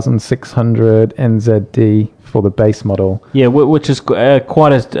 2,600 NZD for the base model. Yeah, which is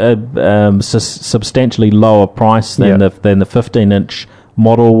quite a substantially lower price than the 15-inch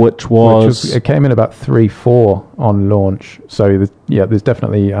model, which it came in about 3,400 on launch. So there's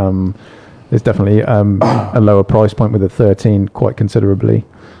definitely a lower price point with the 13 quite considerably.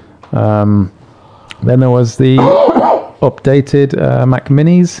 Then there was the updated Mac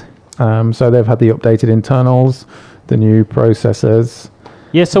Minis. So they've had the updated internals, the new processors.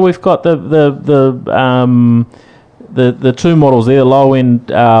 Yeah, so we've got the two models there. The low end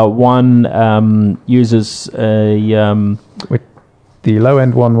one uses a. The low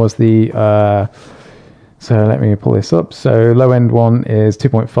end one was the. So let me pull this up. So low end one is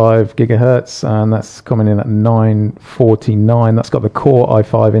 2.5 gigahertz, and that's coming in at 949. That's got the Core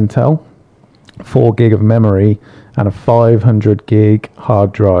i5 Intel, 4 gig of memory, and a 500 gig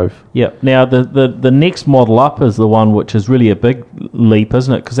hard drive. Yeah. Now the next model up is the one which is really a big leap,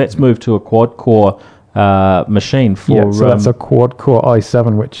 isn't it? Because that's moved to a quad core machine for. So that's a quad core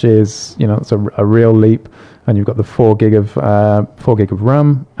i7, which is it's a real leap, and you've got the 4 gig of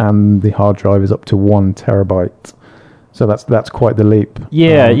RAM, and the hard drive is up to 1 terabyte. So that's quite the leap.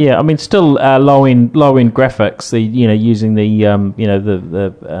 Yeah. I mean, still low end graphics. The using the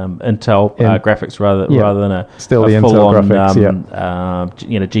Intel graphics rather than a still a the full Intel on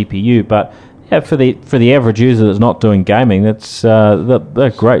graphics. GPU. But for the average user that's not doing gaming, that's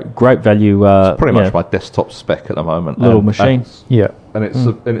they're great value. It's pretty much my desktop spec at the moment. Little machine. And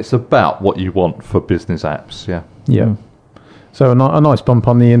it's about what you want for business apps. Yeah. So a nice bump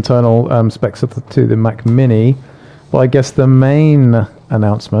on the internal specs to the Mac Mini. But I guess the main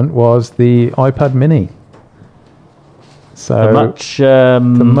announcement was the iPad Mini. So the much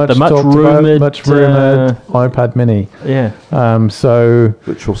rumored iPad Mini. Yeah.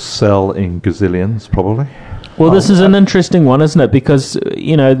 Which will sell in gazillions, probably. Well, this is an interesting one, isn't it? Because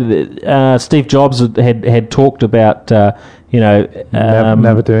Steve Jobs had talked about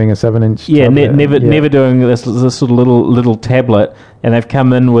never doing a 7-inch. Yeah, never doing this sort of little tablet, and they've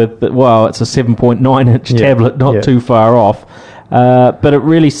come in with it's a 7.9-inch tablet, not too far off. But it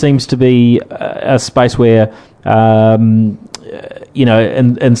really seems to be a space where in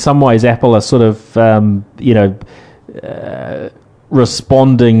some ways Apple are sort of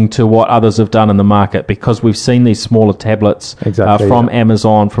responding to what others have done in the market, because we've seen these smaller tablets from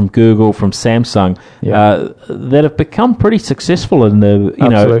Amazon, from Google, from Samsung that have become pretty successful in the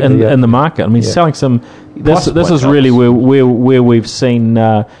in the market. I mean, selling some. This is really where we've seen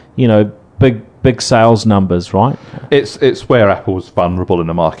big sales numbers, right? It's where Apple's vulnerable in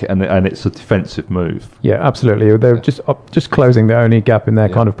the market, and it's a defensive move. Yeah, absolutely. They're just closing the only gap in their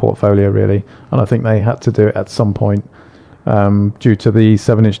kind of portfolio, really, and I think they had to do it at some point. due to the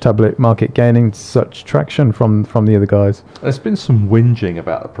 7-inch tablet market gaining such traction from the other guys. There's been some whinging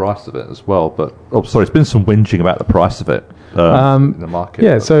about the price of it as well, there's been some whinging about the price of it in the market.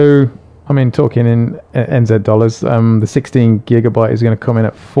 Yeah, so I mean, talking in NZ dollars, the 16 gigabyte is going to come in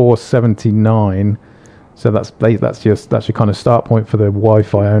at $479. So that's your kind of start point for the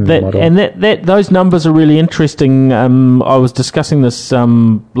Wi-Fi only model. And those numbers are really interesting. I was discussing this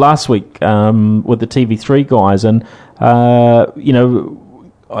last week with the TV3 guys, and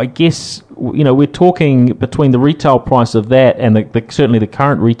I guess we're talking between the retail price of that and certainly the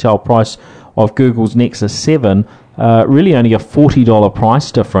current retail price of Google's Nexus 7. Really only a $40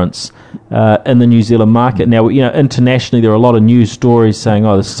 price difference in the New Zealand market. Now, internationally there are a lot of news stories saying,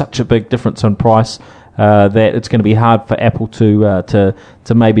 there's such a big difference in price that it's going to be hard for Apple to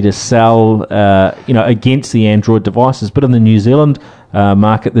maybe to sell against the Android devices. But in the New Zealand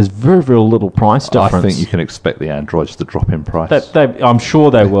market, there's very, very little price difference. I think you can expect the Androids to drop in price. I'm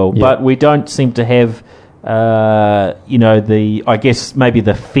sure they will, but we don't seem to have I guess maybe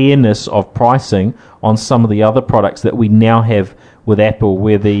the fairness of pricing on some of the other products that we now have with Apple,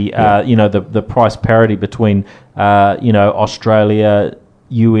 where the price parity between Australia,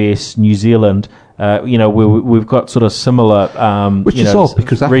 US, New Zealand, we've got sort of similar, which is odd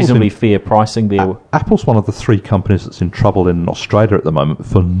because reasonably fair pricing there. Apple's one of the 3 companies that's in trouble in Australia at the moment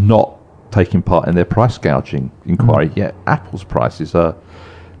for not taking part in their price gouging inquiry. Yet Apple's prices are.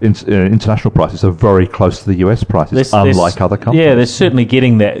 International prices are very close to the US prices, unlike other companies. Yeah, they're certainly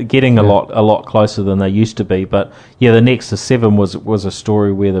getting a lot closer than they used to be. But the Nexus 7 was a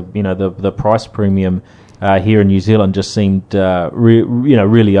story where the price premium here in New Zealand just seemed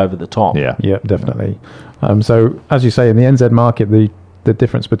really over the top. Yeah, definitely. So as you say, in the NZ market, the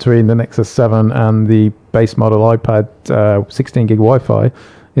difference between the Nexus 7 and the base model iPad 16 gig Wi-Fi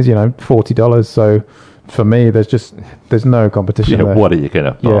is $40. So for me, there's no competition there. What are you going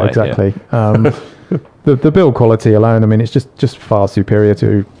to buy? Yeah, exactly. The build quality alone, I mean, it's just far superior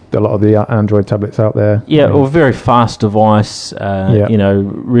to a lot of the Android tablets out there. Yeah, or very fast device.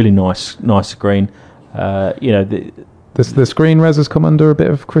 Really nice screen. The screen res has come under a bit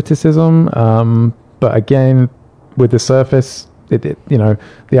of criticism, but again, with the Surface, the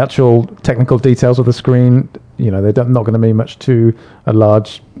actual technical details of the screen, they're not going to mean much to a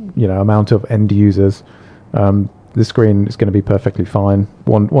large amount of end users. The screen is going to be perfectly fine.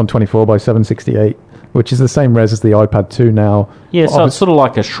 124 by 768, which is the same res as the iPad 2 now. Yeah, so it's sort of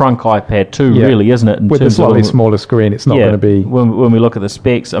like a shrunk iPad 2, really, isn't it? With a slightly smaller screen, it's not going to be... When we look at the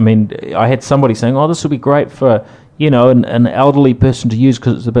specs, I mean, I had somebody saying, this will be great for, an elderly person to use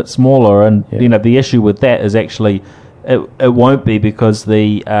because it's a bit smaller. And, the issue with that is actually... It won't be because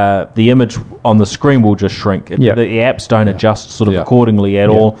the image on the screen will just shrink. The apps don't adjust sort of accordingly at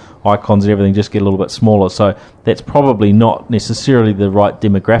all. Icons and everything just get a little bit smaller. So that's probably not necessarily the right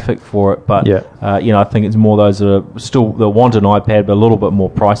demographic for it. But I think it's more those that are still that want an iPad but a little bit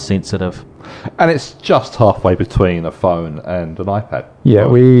more price sensitive. And it's just halfway between a phone and an iPad. Yeah,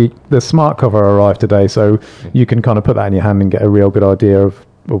 the smart cover arrived today, so you can kind of put that in your hand and get a real good idea of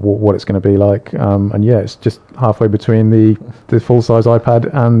what it's going to be like, and it's just halfway between the full-size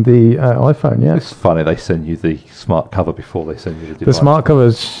iPad and the iPhone. Yeah, it's funny they send you the smart cover before they send you the device. The smart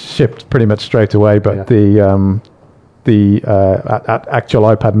cover's shipped pretty much straight away, but the actual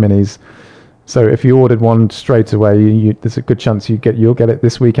iPad minis. So if you ordered one straight away, there's a good chance you'll get it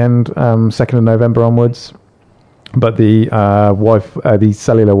this weekend, 2nd of November onwards. But the the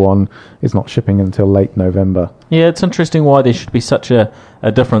cellular one is not shipping until late November. Yeah, it's interesting why there should be such a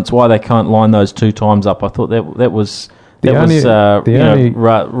difference. Why they can't line those 2 times up. I thought that was rather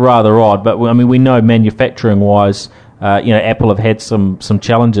odd. But I mean, we know manufacturing wise, Apple have had some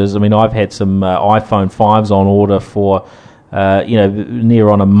challenges. I mean, I've had some iPhone 5s on order for near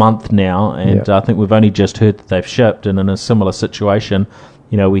on a month now, and I think we've only just heard that they've shipped. And in a similar situation,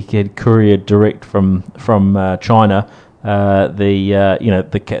 we had couriered direct from China the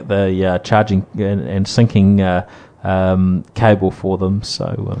charging and syncing cable for them.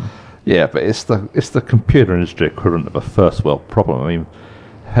 So but it's the computer industry equivalent of a first world problem. I mean,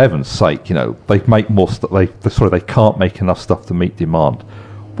 heaven's sake, they make more stuff. They can't make enough stuff to meet demand.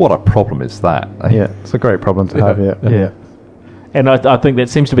 What a problem is that? Yeah, it's a great problem to have. Yeah. And I think that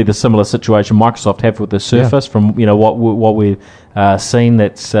seems to be the similar situation Microsoft have with the Surface. From what we've seen,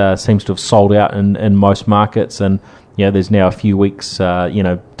 that seems to have sold out in most markets, and there's now a few weeks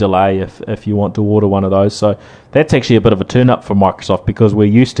delay if you want to order one of those. So that's actually a bit of a turn up for Microsoft, because we're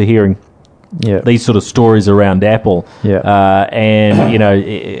used to hearing these sort of stories around Apple,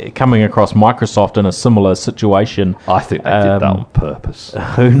 and coming across Microsoft in a similar situation. I think they did that on purpose.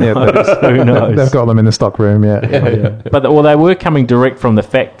 Who knows? Who knows? They've got them in the stock room, yeah. But they were coming direct from the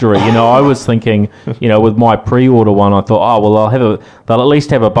factory. I was thinking, with my pre-order one, I thought, they'll at least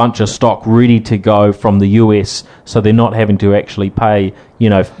have a bunch of stock ready to go from the US, so they're not having to actually pay,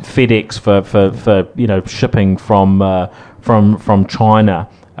 FedEx for shipping from China.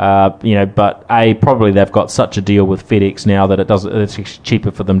 But probably they've got such a deal with FedEx now that it's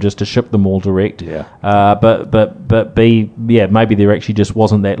cheaper for them just to ship them all direct. Yeah. But B, maybe there actually just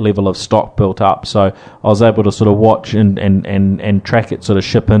wasn't that level of stock built up. So I was able to sort of watch and track it sort of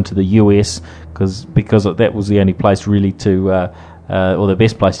ship into the US because that was the only place really to or the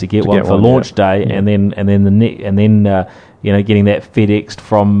best place to get one for launch day, and then getting that FedExed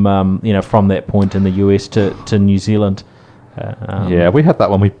from that point in the US to New Zealand. We had that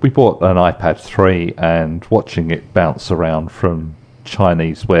one. We bought an iPad 3, and watching it bounce around from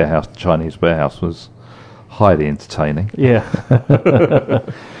Chinese warehouse to Chinese warehouse was highly entertaining. Yeah.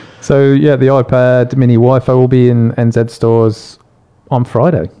 So, the iPad mini Wi-Fi will be in NZ stores on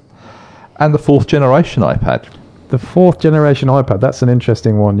Friday. And the 4th generation iPad. The 4th generation iPad, that's an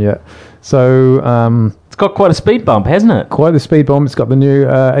interesting one, yeah. So... it's got quite a speed bump, hasn't it? Quite the speed bump. It's got the new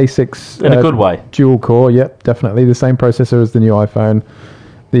A6... in a good way. Dual core, yep, definitely. The same processor as the new iPhone.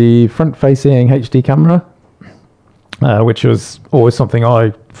 The front-facing HD camera, which was always something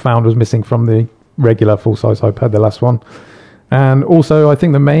I found was missing from the regular full-size iPad, the last one. And also, I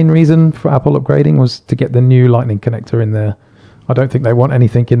think the main reason for Apple upgrading was to get the new Lightning connector in there. I don't think they want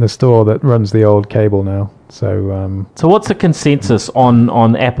anything in the store that runs the old cable now. So what's the consensus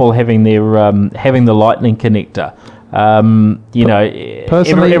on Apple having their having the Lightning connector?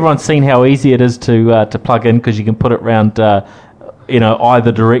 Personally, everyone's seen how easy it is to plug in because you can put it around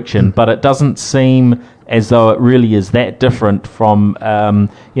either direction, but it doesn't seem as though it really is that different from from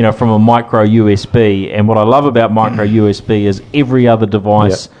a micro USB. And what I love about micro USB is every other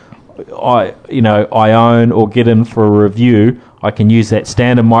device I own or get in for a review, I can use that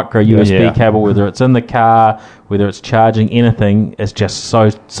standard micro USB cable, whether it's in the car, whether it's charging anything. It's just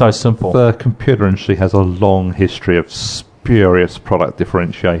so simple. The computer industry has a long history of spurious product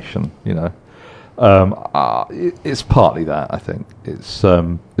differentiation. It's partly that. I think it's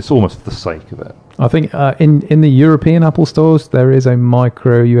almost for the sake of it. I think in the European Apple stores there is a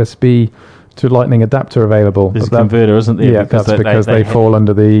micro USB to Lightning adapter available. There's a converter, isn't there? Yeah, because they fall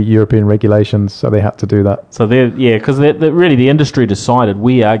under the European regulations, so they had to do that. So because really the industry decided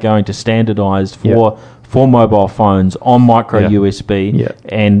we are going to standardise for mobile phones on micro USB,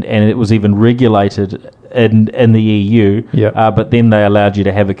 and it was even regulated in the EU. But then they allowed you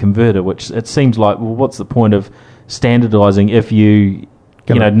to have a converter, which it seems like, well, what's the point of standardising if you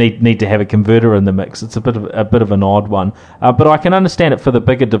need to have a converter in the mix? It's a bit of an odd one, but I can understand it for the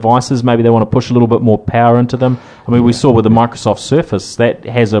bigger devices. Maybe they want to push a little bit more power into them. I mean, we saw with the Microsoft Surface that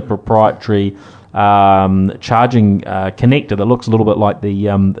has a proprietary charging connector that looks a little bit like the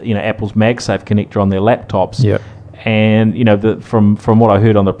Apple's MagSafe connector on their laptops. And from what I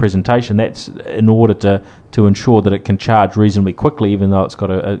heard on the presentation, that's in order to ensure that it can charge reasonably quickly, even though it's got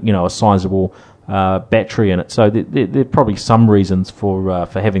a sizable battery in it. So there are probably some reasons for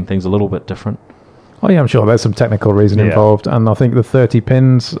having things a little bit different. Oh yeah, I'm sure there's some technical reason involved, and I think the 30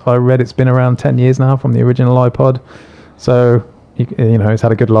 pins, I read it's been around 10 years now from the original iPod, so it's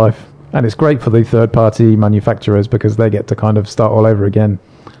had a good life, and it's great for the third-party manufacturers because they get to kind of start all over again.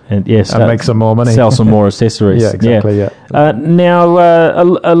 And make some more money, sell some more accessories. Yeah, exactly. Now,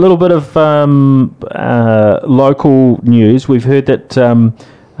 a little bit of local news. We've heard that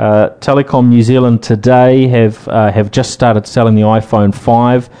Telecom New Zealand today have just started selling the iPhone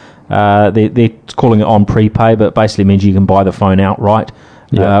 5. They're calling it on prepay, but basically means you can buy the phone outright.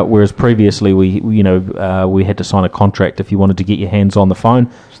 Whereas previously we had to sign a contract if you wanted to get your hands on the phone.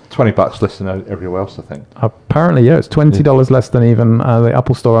 $20 less than everywhere else, I think. Apparently, it's $20 less than even the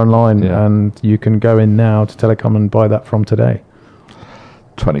Apple Store online, and you can go in now to Telecom and buy that from today.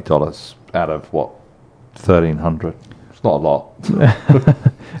 $20 out of what, 1,300? It's not a lot.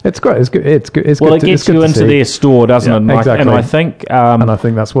 It's great. It's good. It's good. It's well, good it gets you into their store, doesn't it? Exactly. And I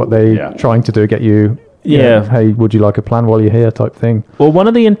think, that's what they're trying to do. Get you. Hey, would you like a plan while you're here? Type thing. Well, one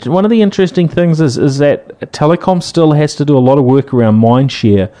of the interesting things is that Telecom still has to do a lot of work around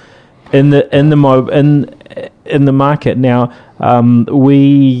mindshare in the market. Now,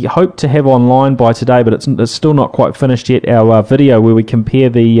 we hope to have online by today, but it's still not quite finished yet. Our video where we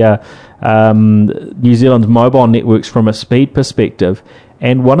compare the New Zealand's mobile networks from a speed perspective.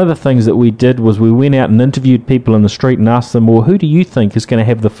 And one of the things that we did was we went out and interviewed people in the street and asked them, well, who do you think is going to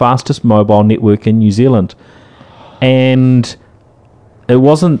have the fastest mobile network in New Zealand? And it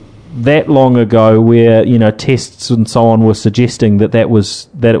wasn't that long ago where tests and so on were suggesting that it was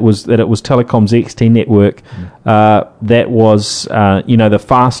Telecom's XT network that was the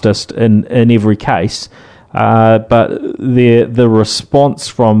fastest in every case. But the response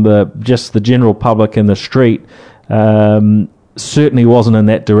from the general public in the street certainly wasn't in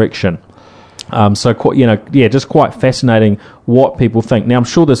that direction. So just quite fascinating what people think. Now I'm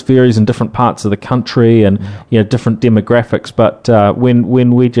sure this varies in different parts of the country and different demographics. But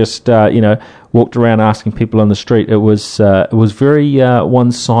when we just walked around asking people on the street, it was very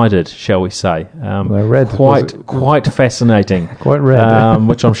one-sided, shall we say? Red, quite fascinating. Quite red,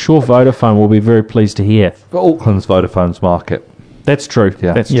 which I'm sure Vodafone will be very pleased to hear. But Auckland's Vodafone's market. That's true.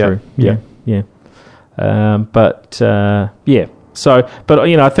 Yeah. That's true. Yeah. So, but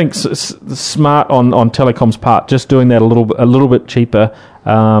I think smart on Telecom's part, just doing that a little bit cheaper.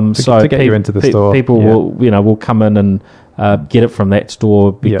 To get you into the store, people will come in and get it from that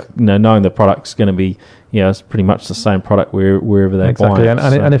store. Knowing the product's going to be it's pretty much the same product wherever they buy it.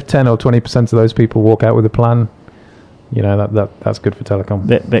 And if 10 or 20% of those people walk out with a plan, that's good for Telecom.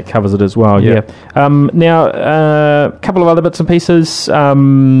 That covers it as well. Yeah. Now, a couple of other bits and pieces.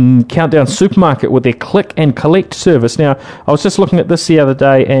 Countdown Supermarket with their click and collect service. Now, I was just looking at this the other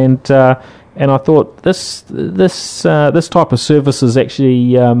day, and I thought this type of service is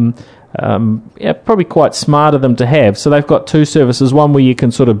actually probably quite smart of them to have. So they've got two services. One where you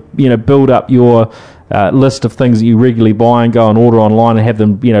can sort of build up your list of things that you regularly buy and go and order online and have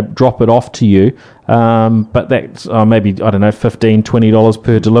them drop it off to you. But that's maybe, I don't know, $15, $20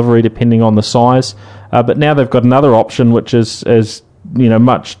 per delivery depending on the size. But now they've got another option which is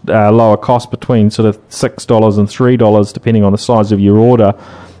much lower cost, between sort of $6 and $3 depending on the size of your order.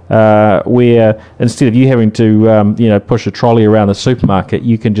 Where instead of you having to push a trolley around the supermarket,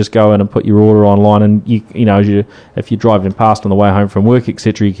 you can just go in and put your order online, and if you're driving past on the way home from work,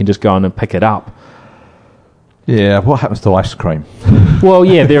 etc., you can just go in and pick it up. Yeah, what happens to ice cream? Well,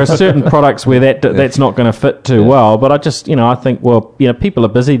 yeah, there are certain products where that's not going to fit too well. But I just, I think, people are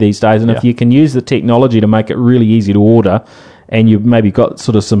busy these days, and if you can use the technology to make it really easy to order, and you've maybe got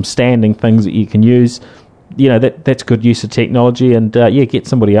sort of some standing things that you can use, that's good use of technology, and get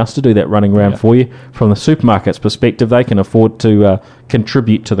somebody else to do that running around for you. From the supermarket's perspective, they can afford to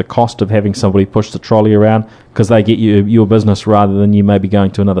contribute to the cost of having somebody push the trolley around, because they get your business rather than you maybe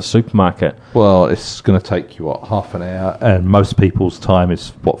going to another supermarket. Well, it's going to take you half an hour, and most people's time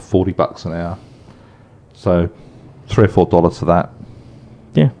is $40 an hour, so $3 or $4 for that.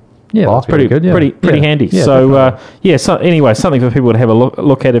 Yeah, that's pretty good. Yeah. Pretty handy. Yeah, so anyway, something for people to have a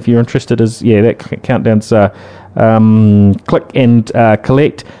look at if you're interested is that Countdown's click and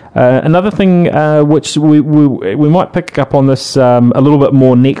collect. Another thing which we might pick up on this a little bit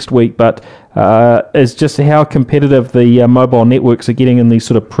more next week, but is just how competitive the mobile networks are getting in these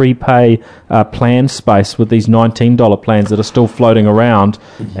sort of prepay plan space with these $19 plans that are still floating around.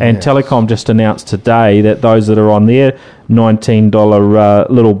 Yes. And Telecom just announced today that those that are on their $19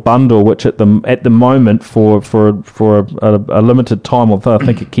 little bundle, which at the moment for a limited time, although I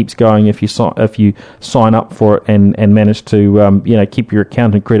think it keeps going if you sign up for it and manage to keep your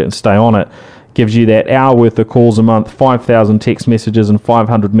account and credit and stay on it, gives you that hour worth of calls a month, 5,000 text messages, and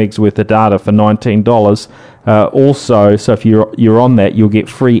 500 megs worth of data for $19. Also, so if you're on that, you'll get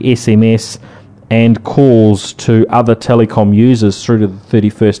free SMS and calls to other Telecom users through to the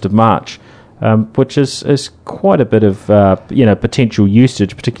 31st of March. Which is quite a bit of potential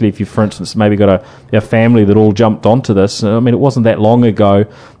usage, particularly if you, for instance, maybe got a family that all jumped onto this. I mean, it wasn't that long ago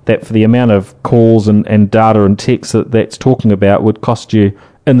that for the amount of calls and data and text that's talking about would cost you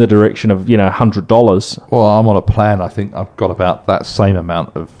in the direction of $100. Well, I'm on a plan. I think I've got about that same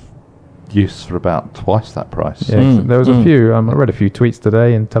amount of use for about twice that price. Yeah, there was a few. I read a few tweets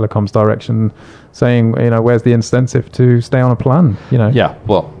today in Telecom's direction saying, where's the incentive to stay on a plan? Yeah.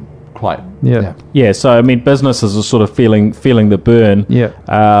 Well. Quite. Yeah. So I mean, businesses are sort of feeling the burn.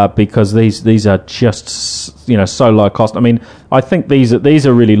 Because these are just so low cost. I mean, I think these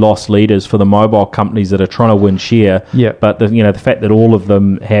are really lost leaders for the mobile companies that are trying to win share. Yeah. But the fact that all of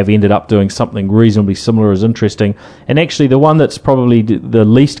them have ended up doing something reasonably similar is interesting. And actually, the one that's probably the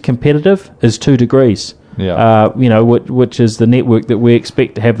least competitive is 2 Degrees. Yeah. Which is the network that we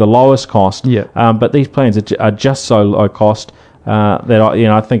expect to have the lowest cost. Yeah. But these plans are just so low cost. That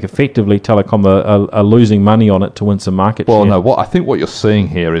I think effectively Telecom are losing money on it to win some market share. Well, no. I think what you're seeing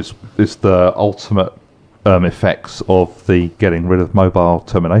here is the ultimate effects of the getting rid of mobile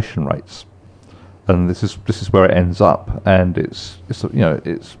termination rates. and this is where it ends up, and it's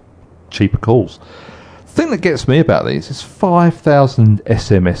cheaper calls. The thing that gets me about these is 5,000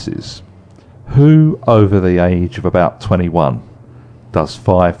 SMSs. Who over the age of about 21 does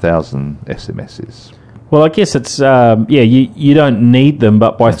 5,000 SMSs? Well, I guess it's you don't need them,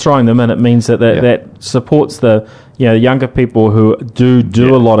 but by throwing them in, it means that supports the younger people who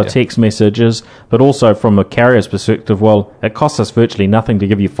do a lot of text messages, but also from a carrier's perspective, well, it costs us virtually nothing to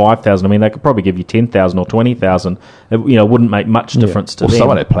give you 5,000. I mean, they could probably give you 10,000 or 20,000. It wouldn't make much difference to them. Some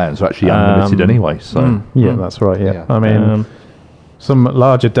of their plans are actually unlimited anyway. So that's right. Yeah, I mean, some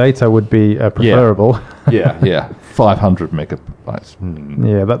larger data would be preferable. 500 megabytes.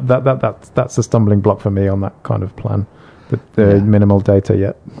 Yeah, that's a stumbling block for me on that kind of plan. The minimal data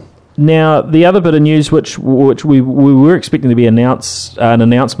yet. Now, the other bit of news, which we were expecting to be an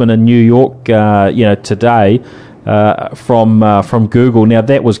announcement in New York, today, from Google. Now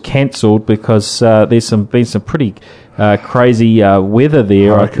that was cancelled because there's been some pretty crazy weather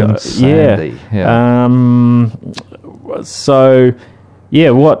there. Hurricane Sandy.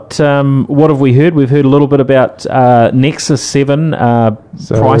 What have we heard? We've heard a little bit about Nexus 7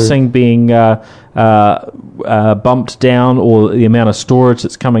 pricing being bumped down, or the amount of storage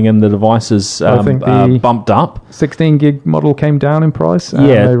that's coming in the devices I think bumped up. 16 gig model came down in price. And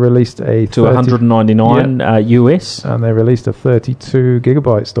they released to $199 US, and they released a 32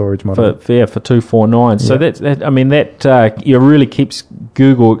 gigabyte storage model for $249. So that really keeps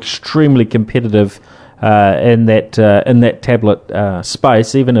Google extremely competitive in that tablet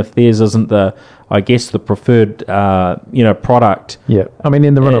space, even if theirs isn't the preferred product. Yeah, I mean,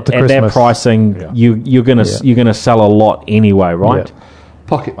 in the run up to Christmas, at that pricing, you're gonna sell a lot anyway, right? Yeah.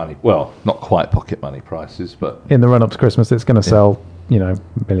 Pocket money. Well, not quite pocket money prices, but in the run up to Christmas, it's going to sell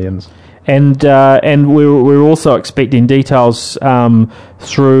millions. And we're also expecting details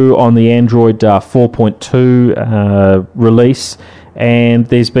through on the Android 4.2 release. And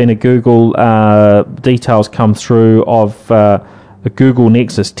there's been a Google details come through of the Google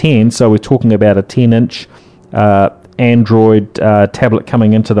Nexus 10. So we're talking about a 10-inch Android tablet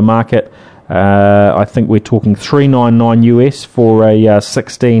coming into the market. I think we're talking $399 US for a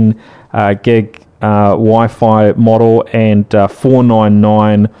 16 gig Wi-Fi model, and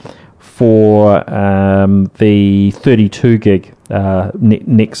 $499 for the 32 gig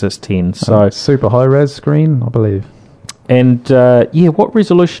Nexus 10. So super high res screen, I believe. And what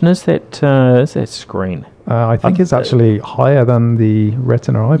resolution is that screen? I think it's actually higher than the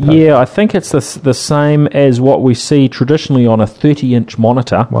Retina iPad. Yeah, I think it's the same as what we see traditionally on a 30-inch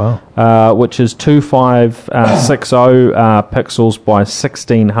monitor. Wow. Which is 2560 pixels by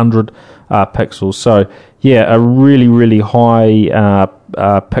 1600 pixels. So a really, really high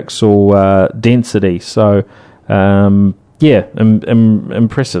pixel density. So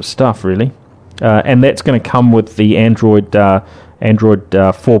impressive stuff, really. And that's going to come with the Android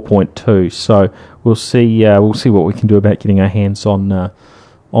 4.2. So we'll see what we can do about getting our hands on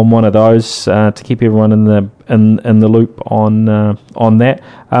one of those to keep everyone in the loop on that.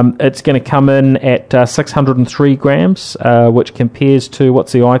 It's going to come in at 603 grams, which compares to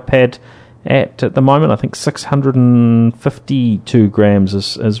what's the iPad at the moment. I think 652 grams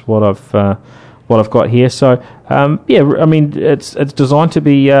is what I've got here. So I mean, it's designed to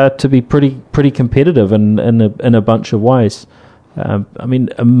be pretty competitive in a bunch of ways. I mean,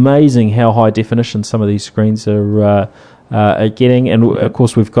 amazing how high definition some of these screens are getting, and of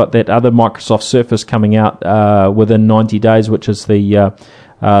course we've got that other Microsoft Surface coming out within 90 days, which is the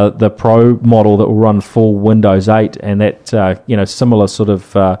Pro model that will run full Windows 8, and that similar sort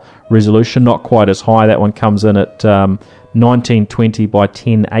of resolution, not quite as high. That one comes in at 1920 by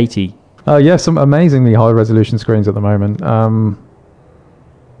 1080. Some amazingly high resolution screens at the moment.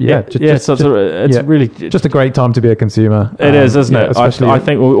 It's really just a great time to be a consumer. It is, isn't it? I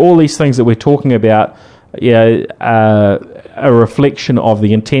think all these things that we're talking about, a reflection of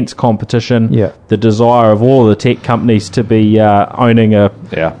the intense competition, the desire of all the tech companies to be owning their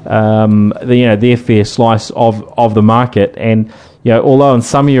fair slice of the market. And although in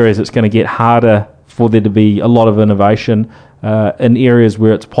some areas it's going to get harder for there to be a lot of innovation, in areas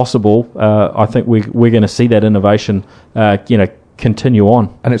where it's possible, I think we're going to see that innovation, continue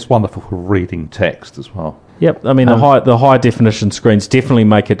on. And it's wonderful for reading text as well. Yep, I mean the high definition screens definitely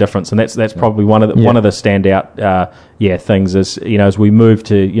make a difference, and that's probably one of the standout things is as we move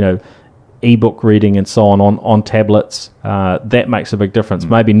to ebook reading and so on tablets, that makes a big difference.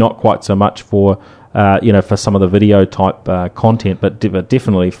 Maybe not quite so much for for some of the video type content, but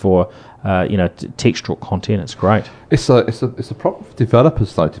definitely for textual content. It's great. It's a problem for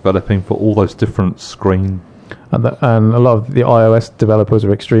developers though, developing for all those different screen And a lot of the iOS developers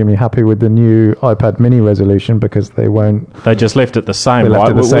are extremely happy with the new iPad mini resolution because they just left it the same, They left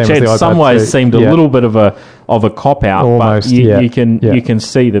right? it the same Which as in the some iPad ways 2. seemed a little bit of a cop out, Almost, but yeah. you can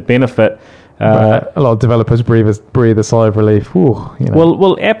see the benefit. But a lot of developers breathe a sigh of relief. Ooh,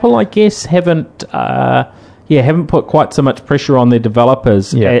 Well, Apple, I guess, haven't put quite so much pressure on their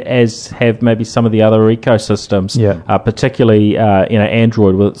developers as have maybe some of the other ecosystems. Yeah. Particularly,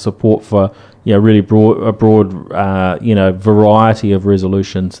 Android with its support for really broad variety of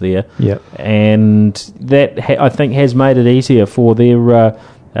resolutions there. Yeah. And that I think has made it easier for their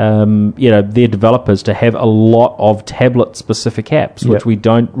their developers to have a lot of tablet-specific apps, which we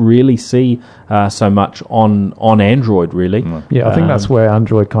don't really see so much on Android, really. Yeah, I think that's where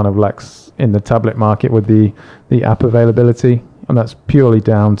Android kind of lacks in the tablet market with the app availability, and that's purely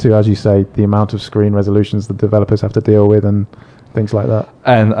down to, as you say, the amount of screen resolutions the developers have to deal with and things like that.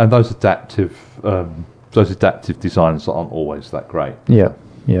 And those adaptive designs aren't always that great. Yeah.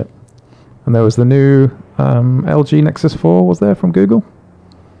 And there was the new LG Nexus 4, was there, from Google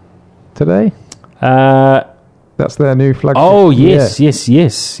today? That's their new flagship. Oh, yes.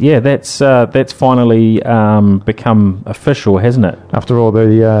 Yeah, that's finally become official, hasn't it? After all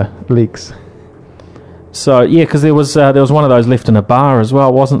the leaks. So, yeah, because there was one of those left in a bar as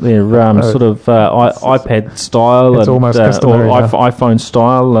well, wasn't there? Sort of iPad style. It's almost customary or now. iPhone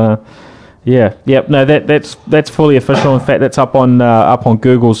style. No, that's fully official. In fact, that's up on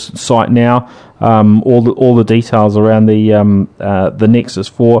Google's site now. All the details around the Nexus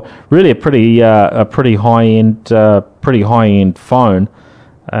 4. Really a pretty high end phone.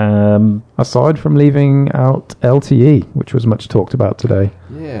 Aside from leaving out LTE, which was much talked about today.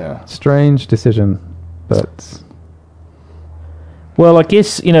 Yeah. Strange decision, but well, I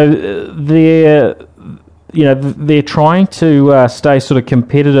guess they're trying to stay sort of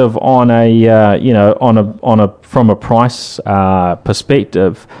competitive on from a price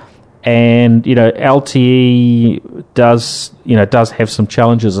perspective. And LTE does have some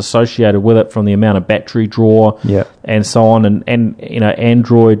challenges associated with it from the amount of battery draw, and so on. And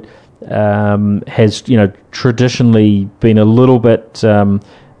Android has traditionally been a little bit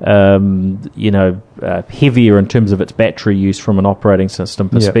heavier in terms of its battery use from an operating system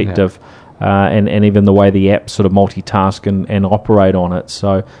perspective. And even the way the apps sort of multitask and operate on it.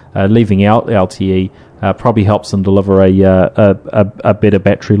 So leaving out LTE probably helps them deliver a better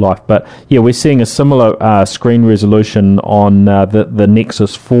battery life. But yeah, we're seeing a similar screen resolution on the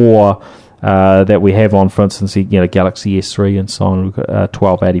Nexus 4 that we have on, for instance, the Galaxy S3 and so on. We've got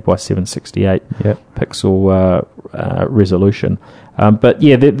 1280 by 768 pixel resolution. But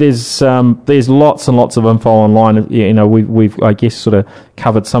yeah, there's lots and lots of info online. We've I guess sort of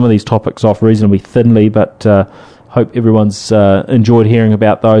covered some of these topics off reasonably thinly, but hope everyone's enjoyed hearing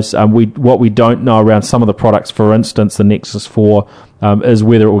about those. What we don't know around some of the products, for instance, the Nexus 4, is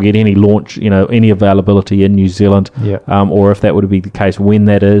whether it will get any launch, any availability in New Zealand, or if that would be the case, when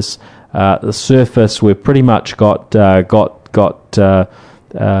that is. The Surface, we've pretty much got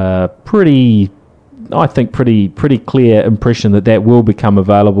pretty clear impression that will become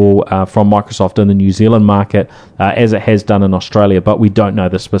available from Microsoft in the New Zealand market, as it has done in Australia, but we don't know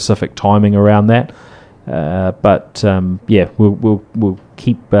the specific timing around that. We'll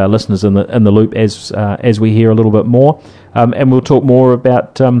keep listeners in the loop as we hear a little bit more, and we'll talk more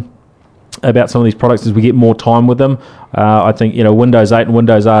about some of these products as we get more time with them. I think Windows 8 and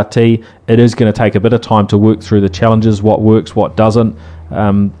Windows RT, it is going to take a bit of time to work through the challenges, what works, what doesn't.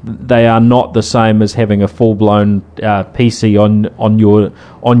 They are not the same as having a full-blown PC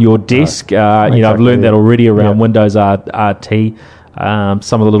on your desk. Exactly, I've learned that already around Windows RT.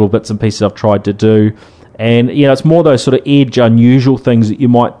 Some of the little bits and pieces I've tried to do. And, it's more those sort of edge, unusual things that you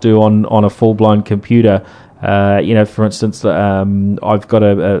might do on a full-blown computer. For instance, I've got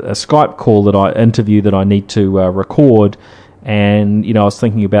a Skype call interview that I need to record, and I was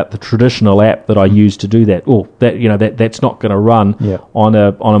thinking about the traditional app that I use to do that. Oh, that's not going to run on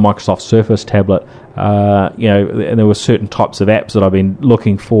a Microsoft Surface tablet. And there were certain types of apps that I've been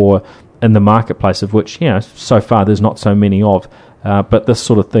looking for in the marketplace, of which so far there's not so many of. But this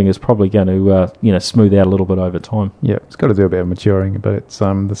sort of thing is probably going to smooth out a little bit over time. Yeah, it's got to do a bit of maturing, but it's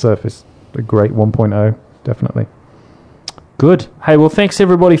the Surface, a great 1.0, definitely. Good. Hey, well, thanks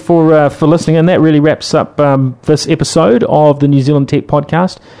everybody for listening, and that really wraps up this episode of the New Zealand Tech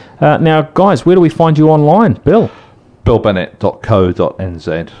Podcast. Now, guys, where do we find you online, Bill?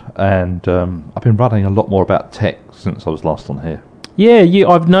 billbennett.co.nz, and I've been writing a lot more about tech since I was last on here. Yeah,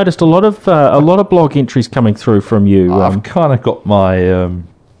 I've noticed a lot of blog entries coming through from you. I've kind of got my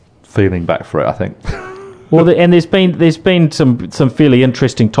feeling back for it, I think. Well, and there's been some fairly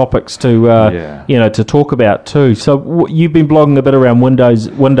interesting topics to talk about too. So you've been blogging a bit around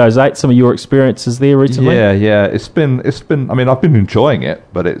Windows 8. Some of your experiences there recently. Yeah. It's been. I mean, I've been enjoying it,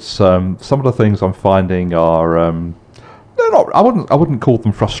 but it's some of the things I'm finding are they're not. I wouldn't call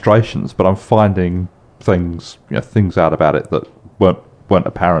them frustrations, but I'm finding things out about it that weren't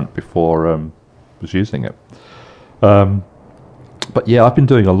apparent before I was using it. But yeah, I've been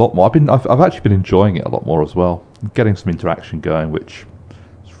doing a lot more. I've actually been enjoying it a lot more as well, getting some interaction going, which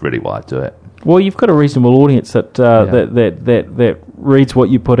is really why I do it. Well, you've got a reasonable audience that reads what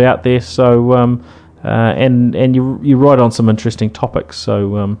you put out there. So and you write on some interesting topics.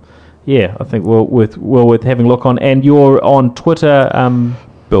 So I think well worth having a look on. And you're on Twitter,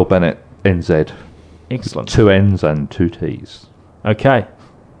 Bill Bennett NZ. Excellent. 2 N's and 2 T's. Okay.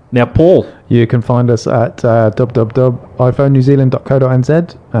 Now, Paul. You can find us at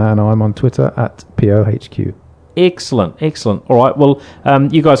www.iPhoneNewZealand.co.nz, and I'm on Twitter at POHQ. Excellent. All right. Well,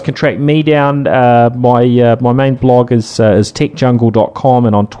 you guys can track me down. My main blog is techjungle.com,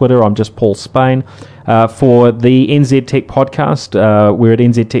 and on Twitter I'm just Paul Spain. For the NZ Tech Podcast, we're at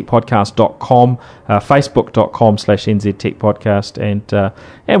nztechpodcast.com, facebook.com/NZ Tech Podcast, and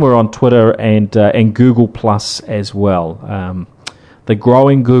we're on Twitter and Google Plus as well. The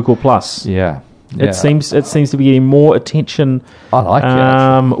growing Google Plus. Yeah. It seems to be getting more attention. I like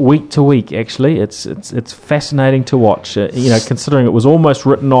it. Week to week. Actually, it's fascinating to watch. Considering it was almost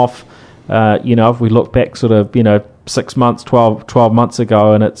written off. If we look back, 6 months, 12 months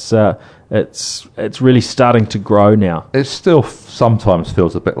ago, and it's really starting to grow now. It still sometimes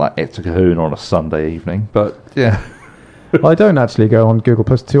feels a bit like It's a Cahoon on a Sunday evening, but yeah. I don't actually go on Google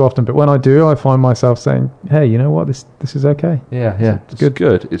Plus too often, but when I do, I find myself saying, "Hey, you know what? This is okay." Yeah. It's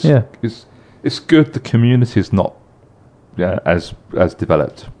good. It's good. The community is not as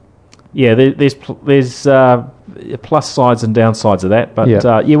developed. Yeah, there's plus sides and downsides of that, but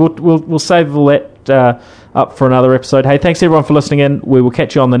we'll save all that up for another episode. Hey, thanks everyone for listening in. We will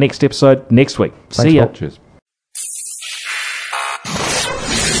catch you on the next episode next week. See ya. Cheers.